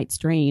Midsummer Night's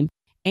Dream.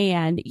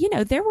 And,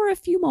 there were a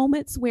few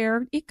moments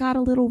where it got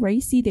a little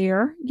racy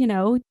there,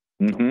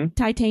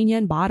 Titania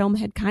and Bottom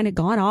had kind of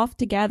gone off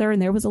together,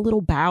 and there was a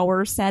little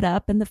bower set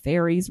up, and the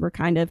fairies were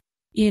kind of,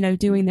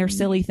 doing their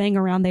silly thing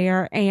around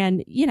there.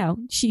 And,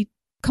 she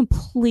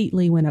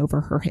completely went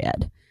over her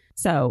head.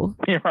 So.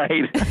 You're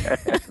right.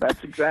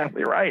 That's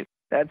exactly right.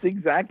 That's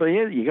exactly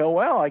it. You go,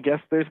 well, I guess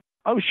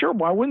oh, sure.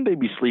 Why wouldn't they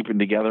be sleeping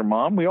together,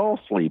 Mom? We all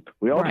sleep.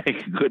 We all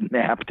take a good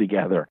nap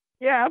together.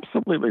 Yeah,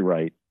 absolutely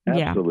right.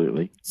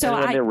 Absolutely. Yeah. So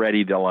when they're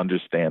ready, they'll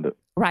understand it.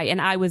 Right.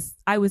 And I was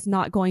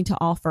not going to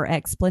offer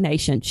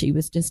explanation. She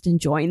was just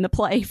enjoying the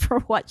play for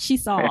what she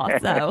saw.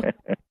 So.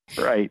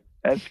 Right.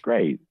 That's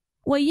great.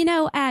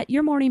 Well, at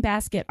Your Morning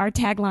Basket, our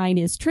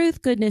tagline is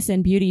truth, goodness,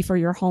 and beauty for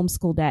your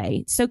homeschool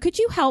day. So could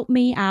you help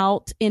me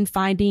out in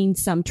finding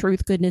some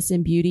truth, goodness,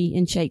 and beauty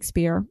in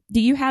Shakespeare?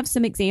 Do you have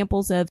some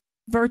examples of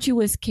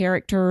virtuous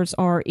characters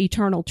or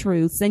eternal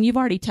truths? And you've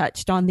already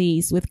touched on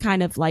these with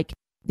kind of like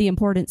the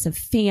importance of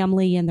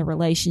family and the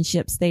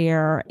relationships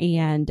there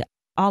and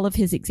all of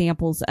his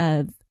examples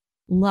of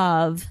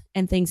love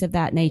and things of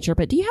that nature.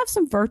 But do you have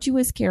some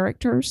virtuous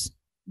characters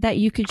that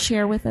you could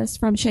share with us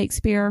from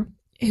Shakespeare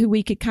who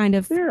we could kind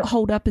of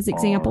hold up as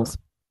examples?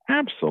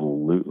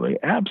 Absolutely.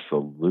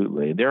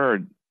 Absolutely. There are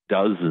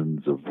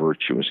dozens of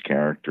virtuous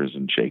characters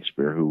in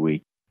Shakespeare who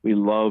we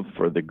love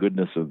for the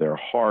goodness of their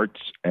hearts,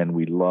 and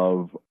we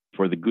love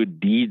for the good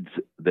deeds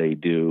they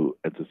do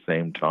at the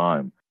same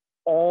time.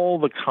 All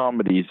the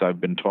comedies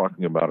I've been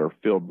talking about are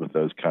filled with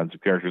those kinds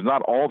of characters.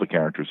 Not all the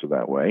characters are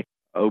that way.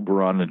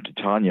 Oberon and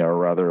Titania are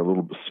rather a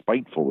little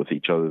spiteful with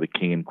each other, the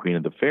king and queen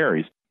of the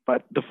fairies.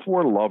 But the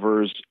four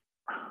lovers,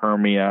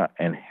 Hermia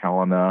and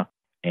Helena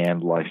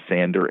and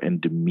Lysander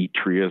and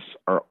Demetrius,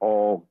 are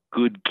all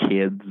good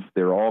kids.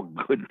 They're all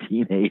good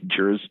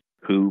teenagers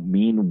who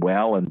mean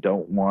well and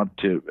don't want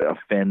to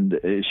offend.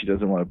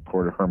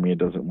 Poor Hermia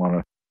doesn't want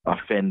to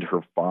offend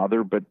her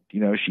father, but,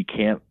 she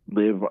can't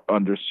live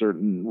under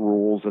certain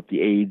rules at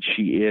the age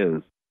she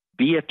is.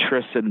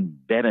 Beatrice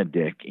and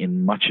Benedict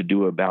in Much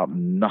Ado About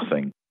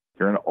Nothing.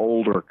 They're an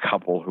older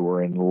couple who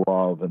are in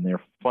love, and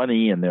they're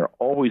funny, and they're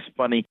always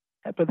funny,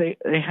 but they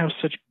have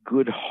such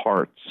good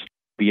hearts.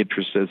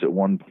 Beatrice says at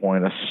one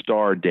point, a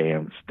star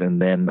danced,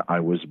 and then I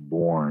was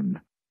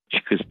born.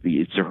 Because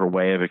it's her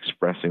way of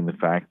expressing the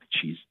fact that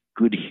she's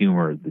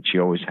good-humored, that she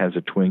always has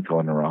a twinkle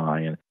in her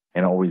eye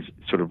and always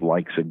sort of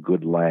likes a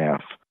good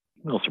laugh.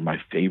 Those are my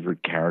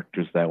favorite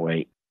characters that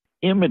way.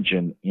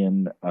 Imogen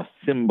in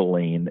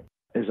Cymbeline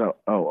is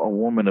a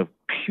woman of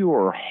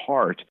pure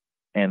heart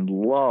and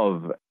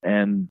love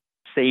and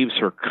saves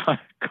her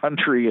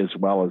country, as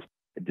well as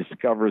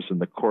discovers in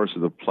the course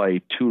of the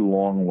play two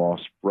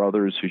long-lost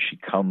brothers who she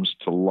comes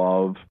to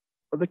love.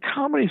 The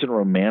comedies and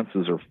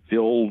romances are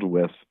filled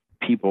with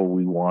people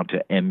we want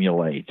to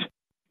emulate.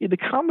 The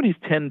comedies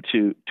tend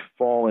to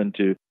fall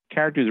into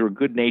characters who are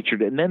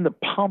good-natured, and then the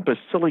pompous,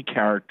 silly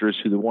characters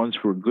who the ones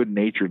who are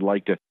good-natured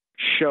like to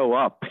show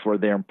up for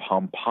their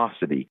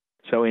pomposity.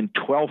 So in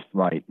Twelfth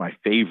Night, my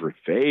favorite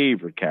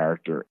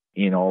character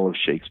in all of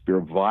Shakespeare,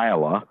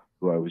 Viola,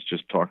 who I was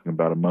just talking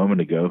about a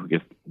moment ago, who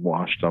gets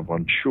washed up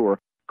on shore,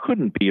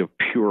 couldn't be of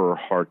purer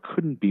heart,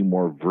 couldn't be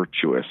more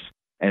virtuous.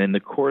 And in the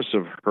course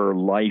of her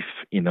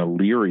life in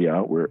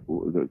Illyria, where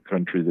the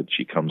country that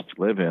she comes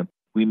to live in,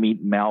 we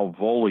meet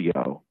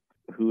Malvolio,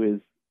 who is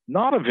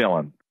not a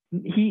villain.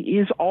 He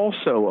is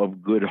also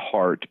of good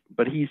heart,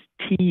 but he's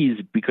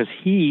teased because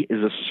he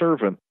is a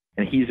servant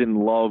and he's in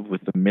love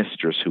with the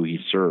mistress who he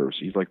serves.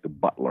 He's like the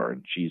butler,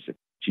 and she's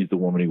the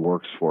woman he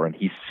works for, and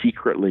he's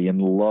secretly in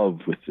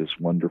love with this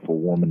wonderful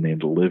woman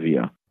named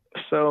Olivia.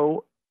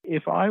 So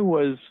if I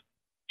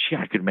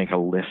could make a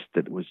list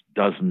that was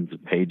dozens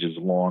of pages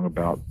long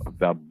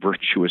about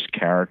virtuous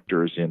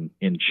characters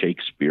in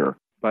Shakespeare.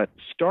 But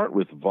start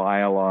with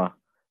Viola,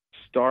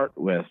 start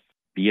with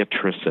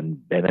Beatrice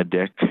and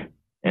Benedict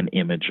and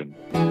Imogen.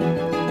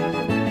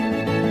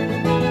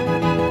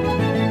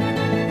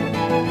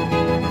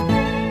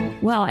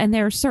 Well, and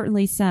there are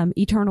certainly some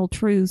eternal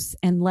truths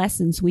and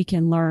lessons we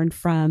can learn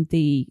from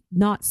the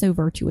not so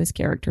virtuous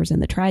characters in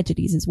the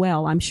tragedies as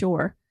well, I'm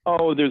sure.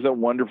 Oh, there's a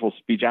wonderful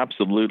speech.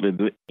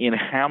 Absolutely. In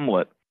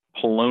Hamlet,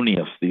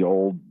 Polonius, the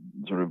old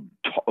sort of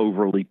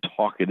overly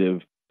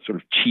talkative sort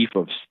of chief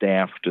of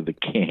staff to the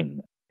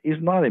king, is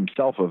not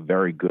himself a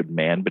very good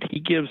man, but he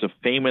gives a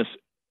famous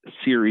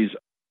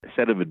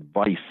set of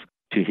advice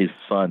to his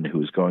son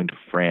who is going to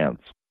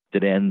France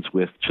that ends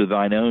with, "To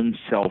thine own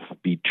self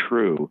be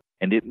true,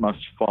 and it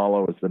must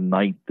follow as the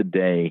night the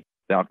day.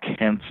 Thou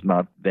canst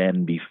not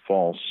then be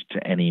false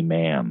to any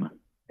man."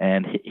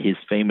 And his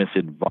famous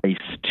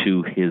advice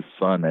to his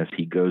son as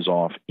he goes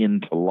off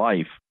into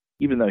life,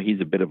 even though he's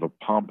a bit of a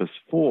pompous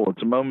fool,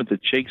 it's a moment that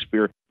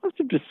Shakespeare must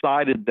have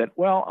decided that,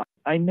 well,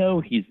 I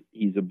know he's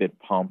a bit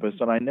pompous,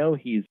 and I know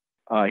he's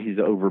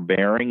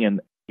overbearing,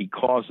 and he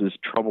causes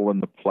trouble in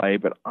the play,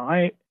 but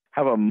I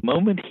have a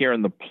moment here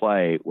in the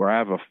play where I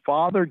have a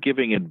father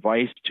giving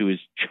advice to his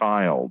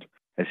child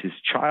as his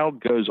child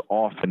goes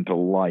off into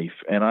life,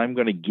 and I'm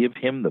going to give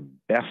him the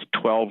best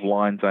 12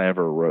 lines I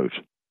ever wrote.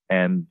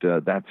 And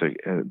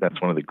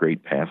that's one of the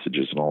great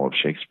passages in all of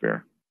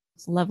Shakespeare.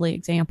 It's a lovely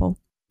example.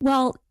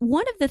 Well,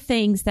 one of the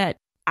things that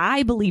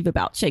I believe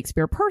about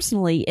Shakespeare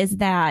personally is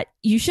that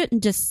you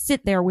shouldn't just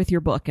sit there with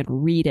your book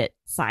and read it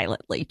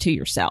silently to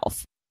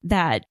yourself.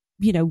 That,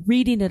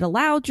 reading it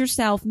aloud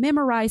yourself,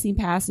 memorizing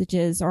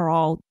passages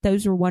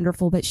those are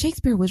wonderful, but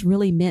Shakespeare was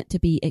really meant to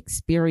be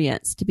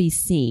experienced, to be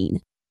seen.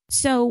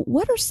 So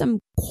what are some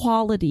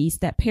qualities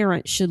that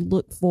parents should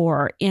look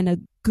for in a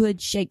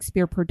good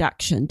Shakespeare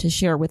production to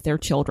share with their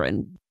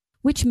children?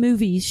 Which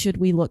movies should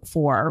we look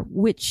for?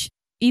 Which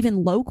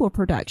even local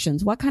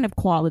productions, what kind of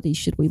qualities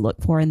should we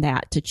look for in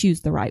that to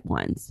choose the right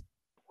ones?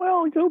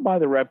 Well, go by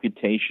the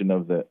reputation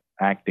of the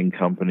acting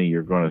company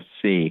you're going to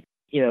see.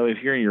 If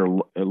you're in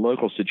your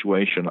local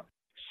situation,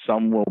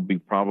 some will be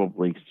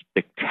probably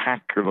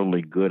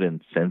spectacularly good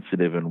and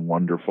sensitive and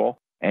wonderful,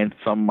 and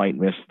some might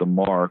miss the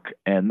mark,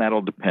 and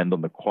that'll depend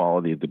on the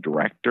quality of the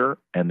director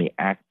and the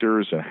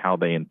actors and how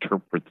they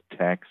interpret the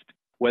text,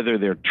 whether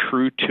they're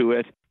true to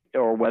it,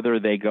 or whether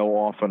they go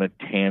off on a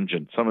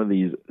tangent. Some of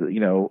these,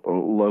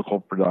 local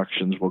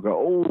productions will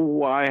go,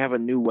 oh, I have a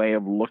new way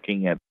of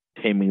looking at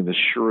Taming the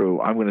Shrew.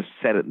 I'm going to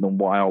set it in the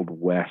Wild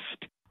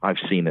West. I've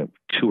seen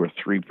 2 or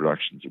 3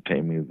 productions of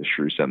Taming the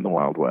Shrew set in the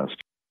Wild West.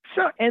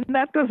 So, and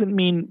that doesn't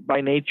mean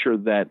by nature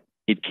that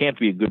it can't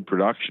be a good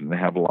production and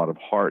have a lot of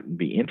heart and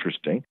be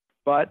interesting.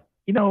 But,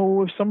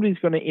 if somebody's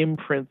going to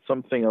imprint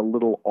something a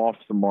little off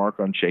the mark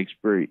on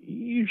Shakespeare, you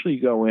usually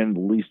go in at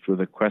least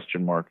with a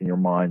question mark in your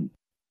mind.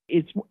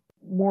 It's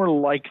more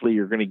likely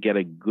you're going to get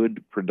a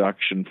good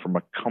production from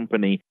a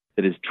company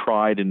that is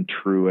tried and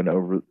true and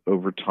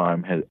over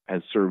time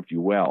has served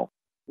you well.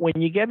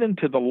 When you get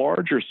into the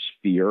larger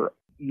sphere,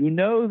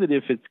 that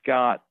if it's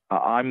got,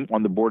 I'm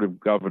on the board of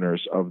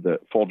governors of the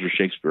Folger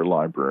Shakespeare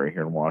Library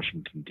here in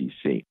Washington,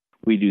 D.C.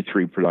 We do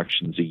 3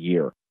 productions a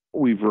year.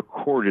 We've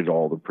recorded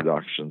all the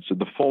productions. So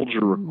the Folger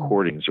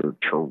recordings are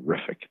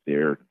terrific.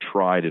 They're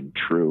tried and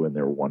true, and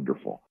they're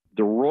wonderful.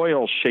 The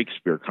Royal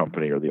Shakespeare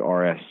Company, or the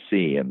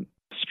RSC, in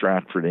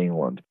Stratford,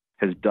 England,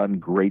 has done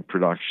great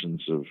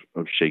productions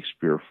of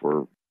Shakespeare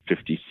for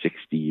 50,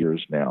 60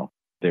 years now.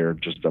 They're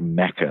just a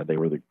mecca. They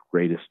were the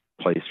greatest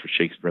place for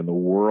Shakespeare in the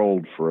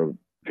world for a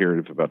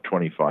period of about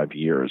 25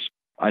 years.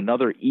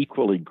 Another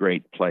equally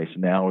great place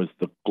now is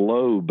the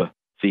Globe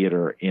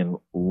Theatre in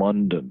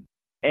London.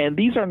 And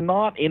these are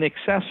not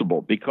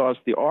inaccessible because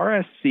the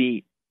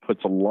RSC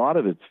puts a lot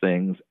of its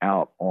things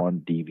out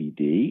on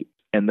DVD,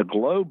 and the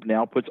Globe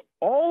now puts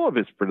all of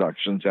its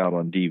productions out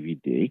on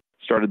DVD.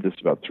 Started this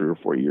about 3 or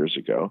 4 years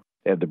ago.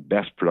 They had the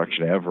best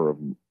production ever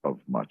of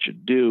Much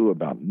Ado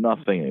About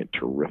Nothing, a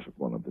terrific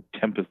one of The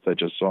Tempest I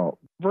just saw.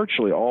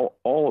 Virtually all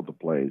of the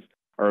plays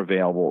are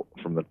available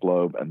from the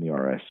Globe and the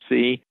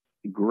RSC.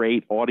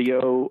 Great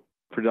audio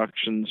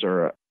productions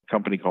are a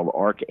company called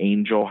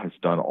Archangel has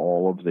done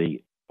all of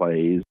the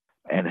plays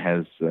and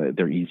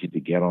they're easy to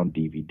get on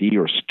DVD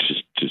or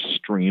to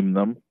stream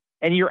them.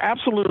 And you're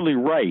absolutely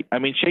right. I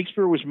mean,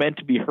 Shakespeare was meant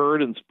to be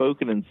heard and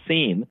spoken and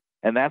seen,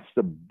 and that's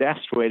the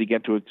best way to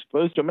get to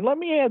expose to him. And let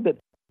me add that,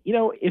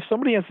 if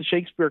somebody has a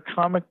Shakespeare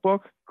comic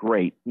book,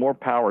 great, more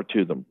power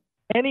to them.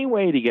 Any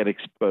way to get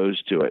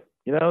exposed to it.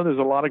 There's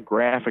a lot of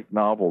graphic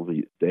novels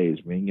these days,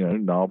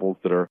 novels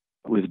that are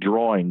with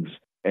drawings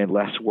and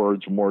less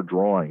words, more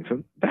drawings.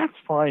 And that's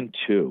fine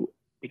too,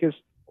 because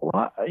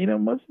most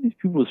of these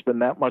people who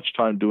spend that much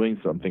time doing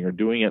something are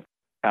doing it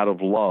out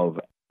of love.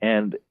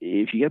 And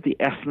if you get the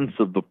essence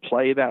of the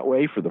play that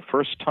way for the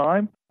first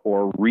time,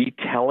 or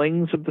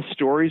retellings of the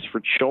stories for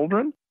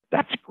children,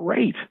 that's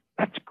great.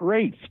 That's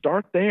great.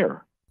 Start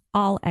there.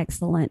 All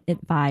excellent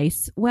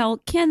advice. Well,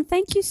 Ken,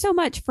 thank you so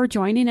much for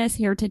joining us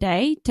here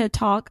today to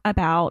talk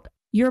about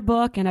your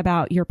book and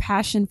about your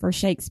passion for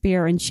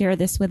Shakespeare and share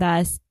this with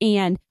us.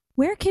 And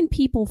where can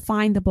people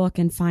find the book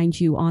and find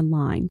you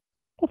online?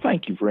 Well,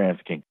 thank you for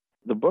asking.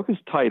 The book is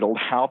titled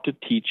How to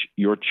Teach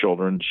Your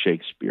Children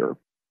Shakespeare.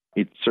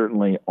 It's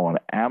certainly on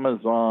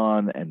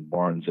Amazon and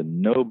Barnes &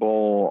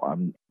 Noble.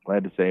 I'm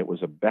glad to say it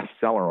was a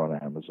bestseller on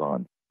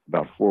Amazon.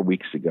 About 4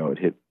 weeks ago, it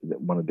hit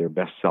one of their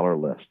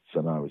bestseller lists,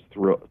 and I was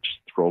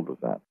thrilled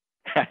with that.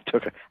 I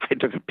took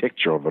a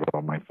picture of it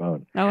on my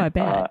phone. Oh, I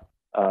bet.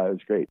 It was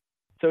great.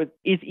 So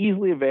it's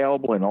easily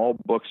available in all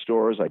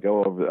bookstores. I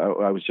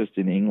was just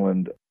in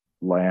England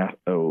last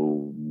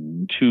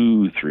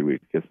 3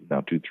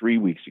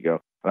 weeks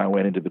ago. And I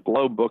went into the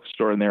Globe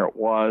bookstore, and there it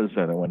was.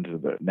 And I went to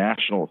the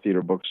National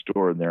Theater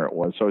bookstore, and there it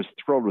was. So I was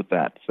thrilled with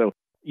that. So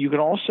you can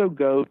also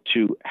go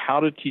to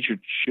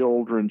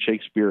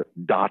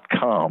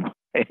howtoteachyourchildrenshakespeare.com.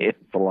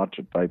 It's a lot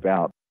to type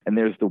out. And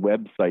there's the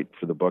website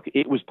for the book.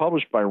 It was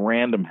published by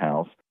Random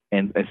House,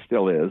 and it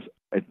still is.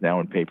 It's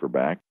now in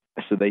paperback.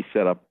 So they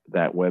set up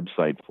that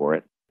website for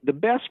it. The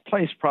best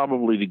place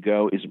probably to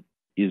go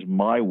is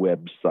my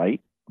website,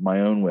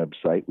 my own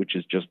website, which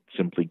is just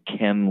simply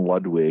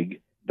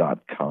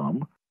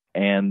kenludwig.com.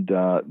 And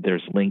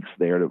there's links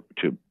there to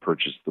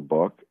purchase the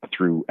book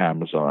through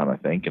Amazon, I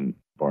think, and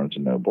Barnes &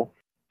 Noble.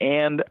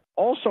 And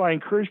also, I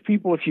encourage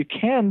people, if you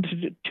can,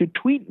 to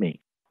tweet me.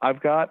 I've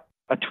got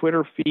a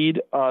Twitter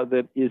feed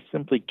that is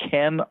simply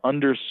 @Ken_Ludwig.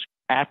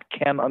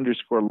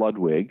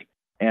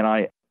 And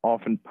I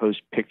often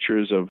post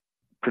pictures of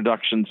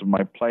productions of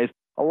my plays.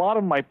 A lot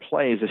of my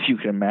plays, as you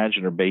can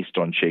imagine, are based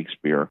on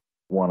Shakespeare.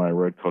 One I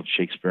wrote called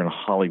Shakespeare in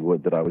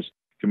Hollywood that I was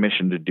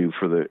commissioned to do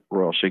for the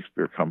Royal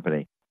Shakespeare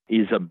Company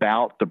is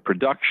about the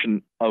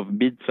production of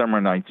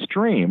Midsummer Night's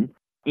Dream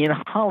in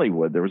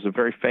Hollywood. There was a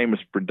very famous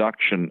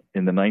production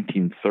in the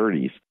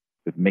 1930s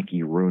with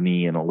Mickey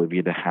Rooney and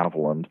Olivia de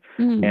Havilland.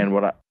 Mm. And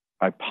what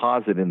I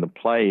posit in the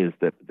play is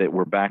that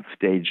we're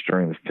backstage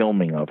during the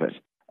filming of it.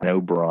 And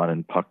Oberon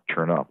and Puck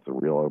turn up, the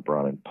real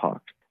Oberon and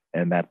Puck.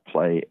 And that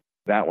play,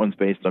 that one's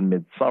based on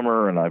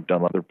Midsummer, and I've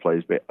done other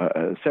plays.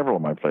 Several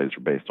of my plays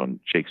are based on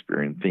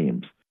Shakespearean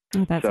themes.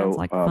 Oh, that sounds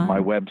like fun. My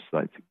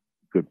website's a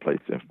good place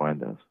to find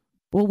those.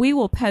 Well, we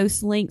will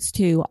post links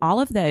to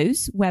all of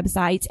those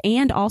websites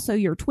and also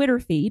your Twitter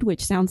feed,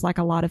 which sounds like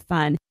a lot of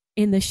fun,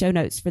 in the show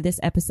notes for this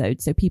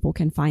episode so people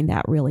can find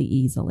that really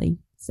easily.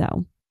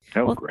 So,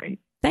 great.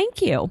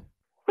 Thank you.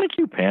 Thank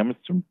you, Pam.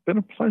 It's been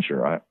a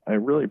pleasure. I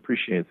really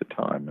appreciate the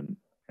time. And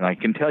I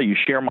can tell you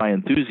share my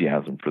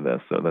enthusiasm for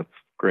this, so that's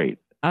great.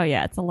 Oh,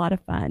 yeah, it's a lot of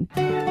fun.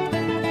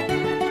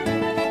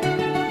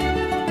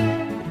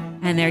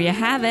 And there you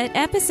have it,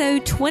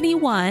 episode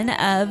 21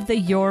 of the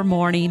Your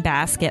Morning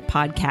Basket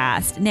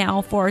podcast.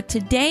 Now, for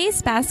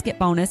today's basket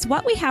bonus,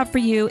 what we have for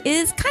you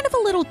is kind of a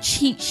little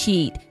cheat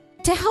sheet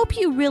to help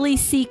you really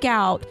seek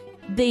out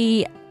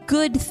the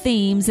good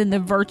themes and the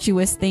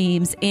virtuous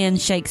themes in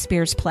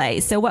Shakespeare's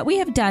plays. So what we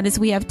have done is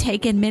we have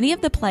taken many of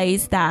the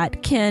plays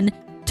that Ken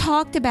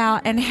talked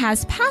about and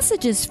has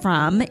passages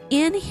from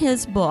in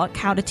his book,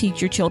 How to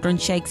Teach Your Children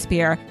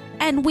Shakespeare,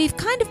 and we've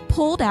kind of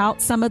pulled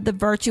out some of the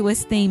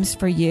virtuous themes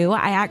for you.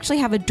 I actually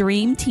have a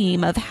dream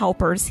team of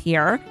helpers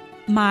here.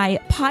 My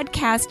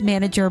podcast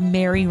manager,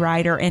 Mary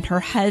Ryder, and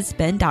her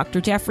husband, Dr.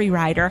 Jeffrey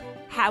Ryder,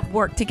 have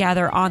worked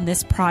together on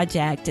this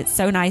project. It's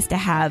so nice to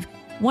have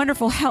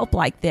wonderful help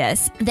like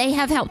this. They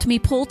have helped me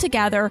pull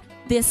together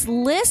this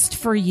list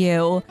for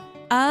you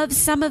of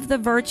some of the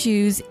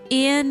virtues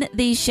in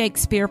these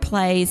Shakespeare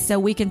plays so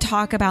we can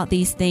talk about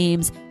these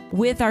themes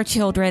with our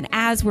children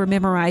as we're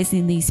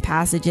memorizing these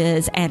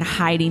passages and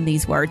hiding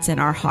these words in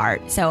our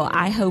heart. So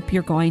I hope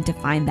you're going to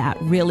find that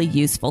really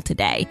useful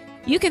today.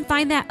 You can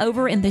find that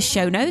over in the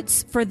show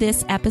notes for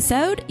this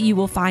episode. You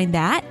will find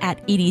that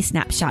at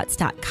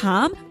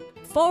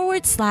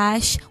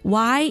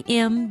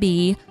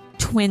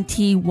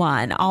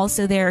edsnapshots.com/YMB21.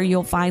 Also there,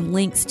 you'll find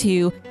links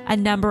to a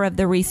number of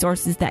the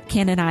resources that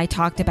Ken and I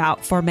talked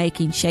about for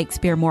making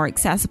Shakespeare more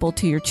accessible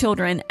to your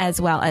children, as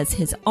well as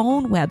his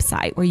own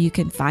website where you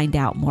can find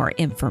out more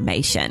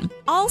information.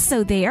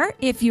 Also there,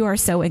 if you are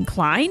so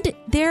inclined,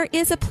 there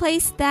is a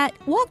place that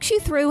walks you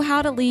through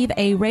how to leave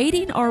a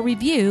rating or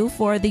review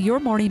for the Your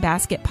Morning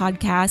Basket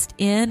podcast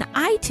in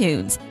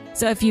iTunes.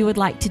 So if you would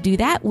like to do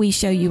that, we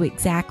show you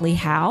exactly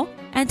how.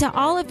 And to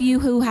all of you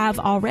who have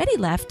already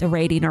left a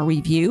rating or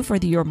review for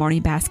the Your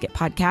Morning Basket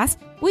podcast,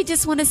 we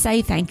just want to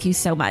say thank you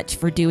so much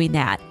for doing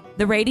that.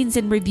 The ratings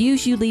and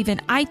reviews you leave in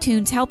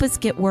iTunes help us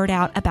get word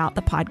out about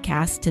the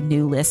podcast to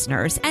new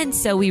listeners, and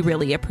so we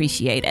really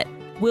appreciate it.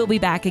 We'll be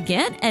back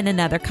again in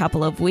another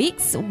couple of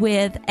weeks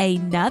with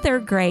another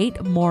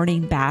great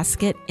Morning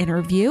Basket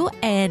interview,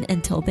 and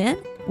until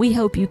then, we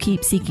hope you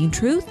keep seeking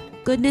truth,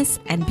 goodness,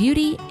 and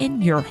beauty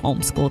in your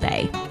homeschool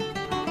day.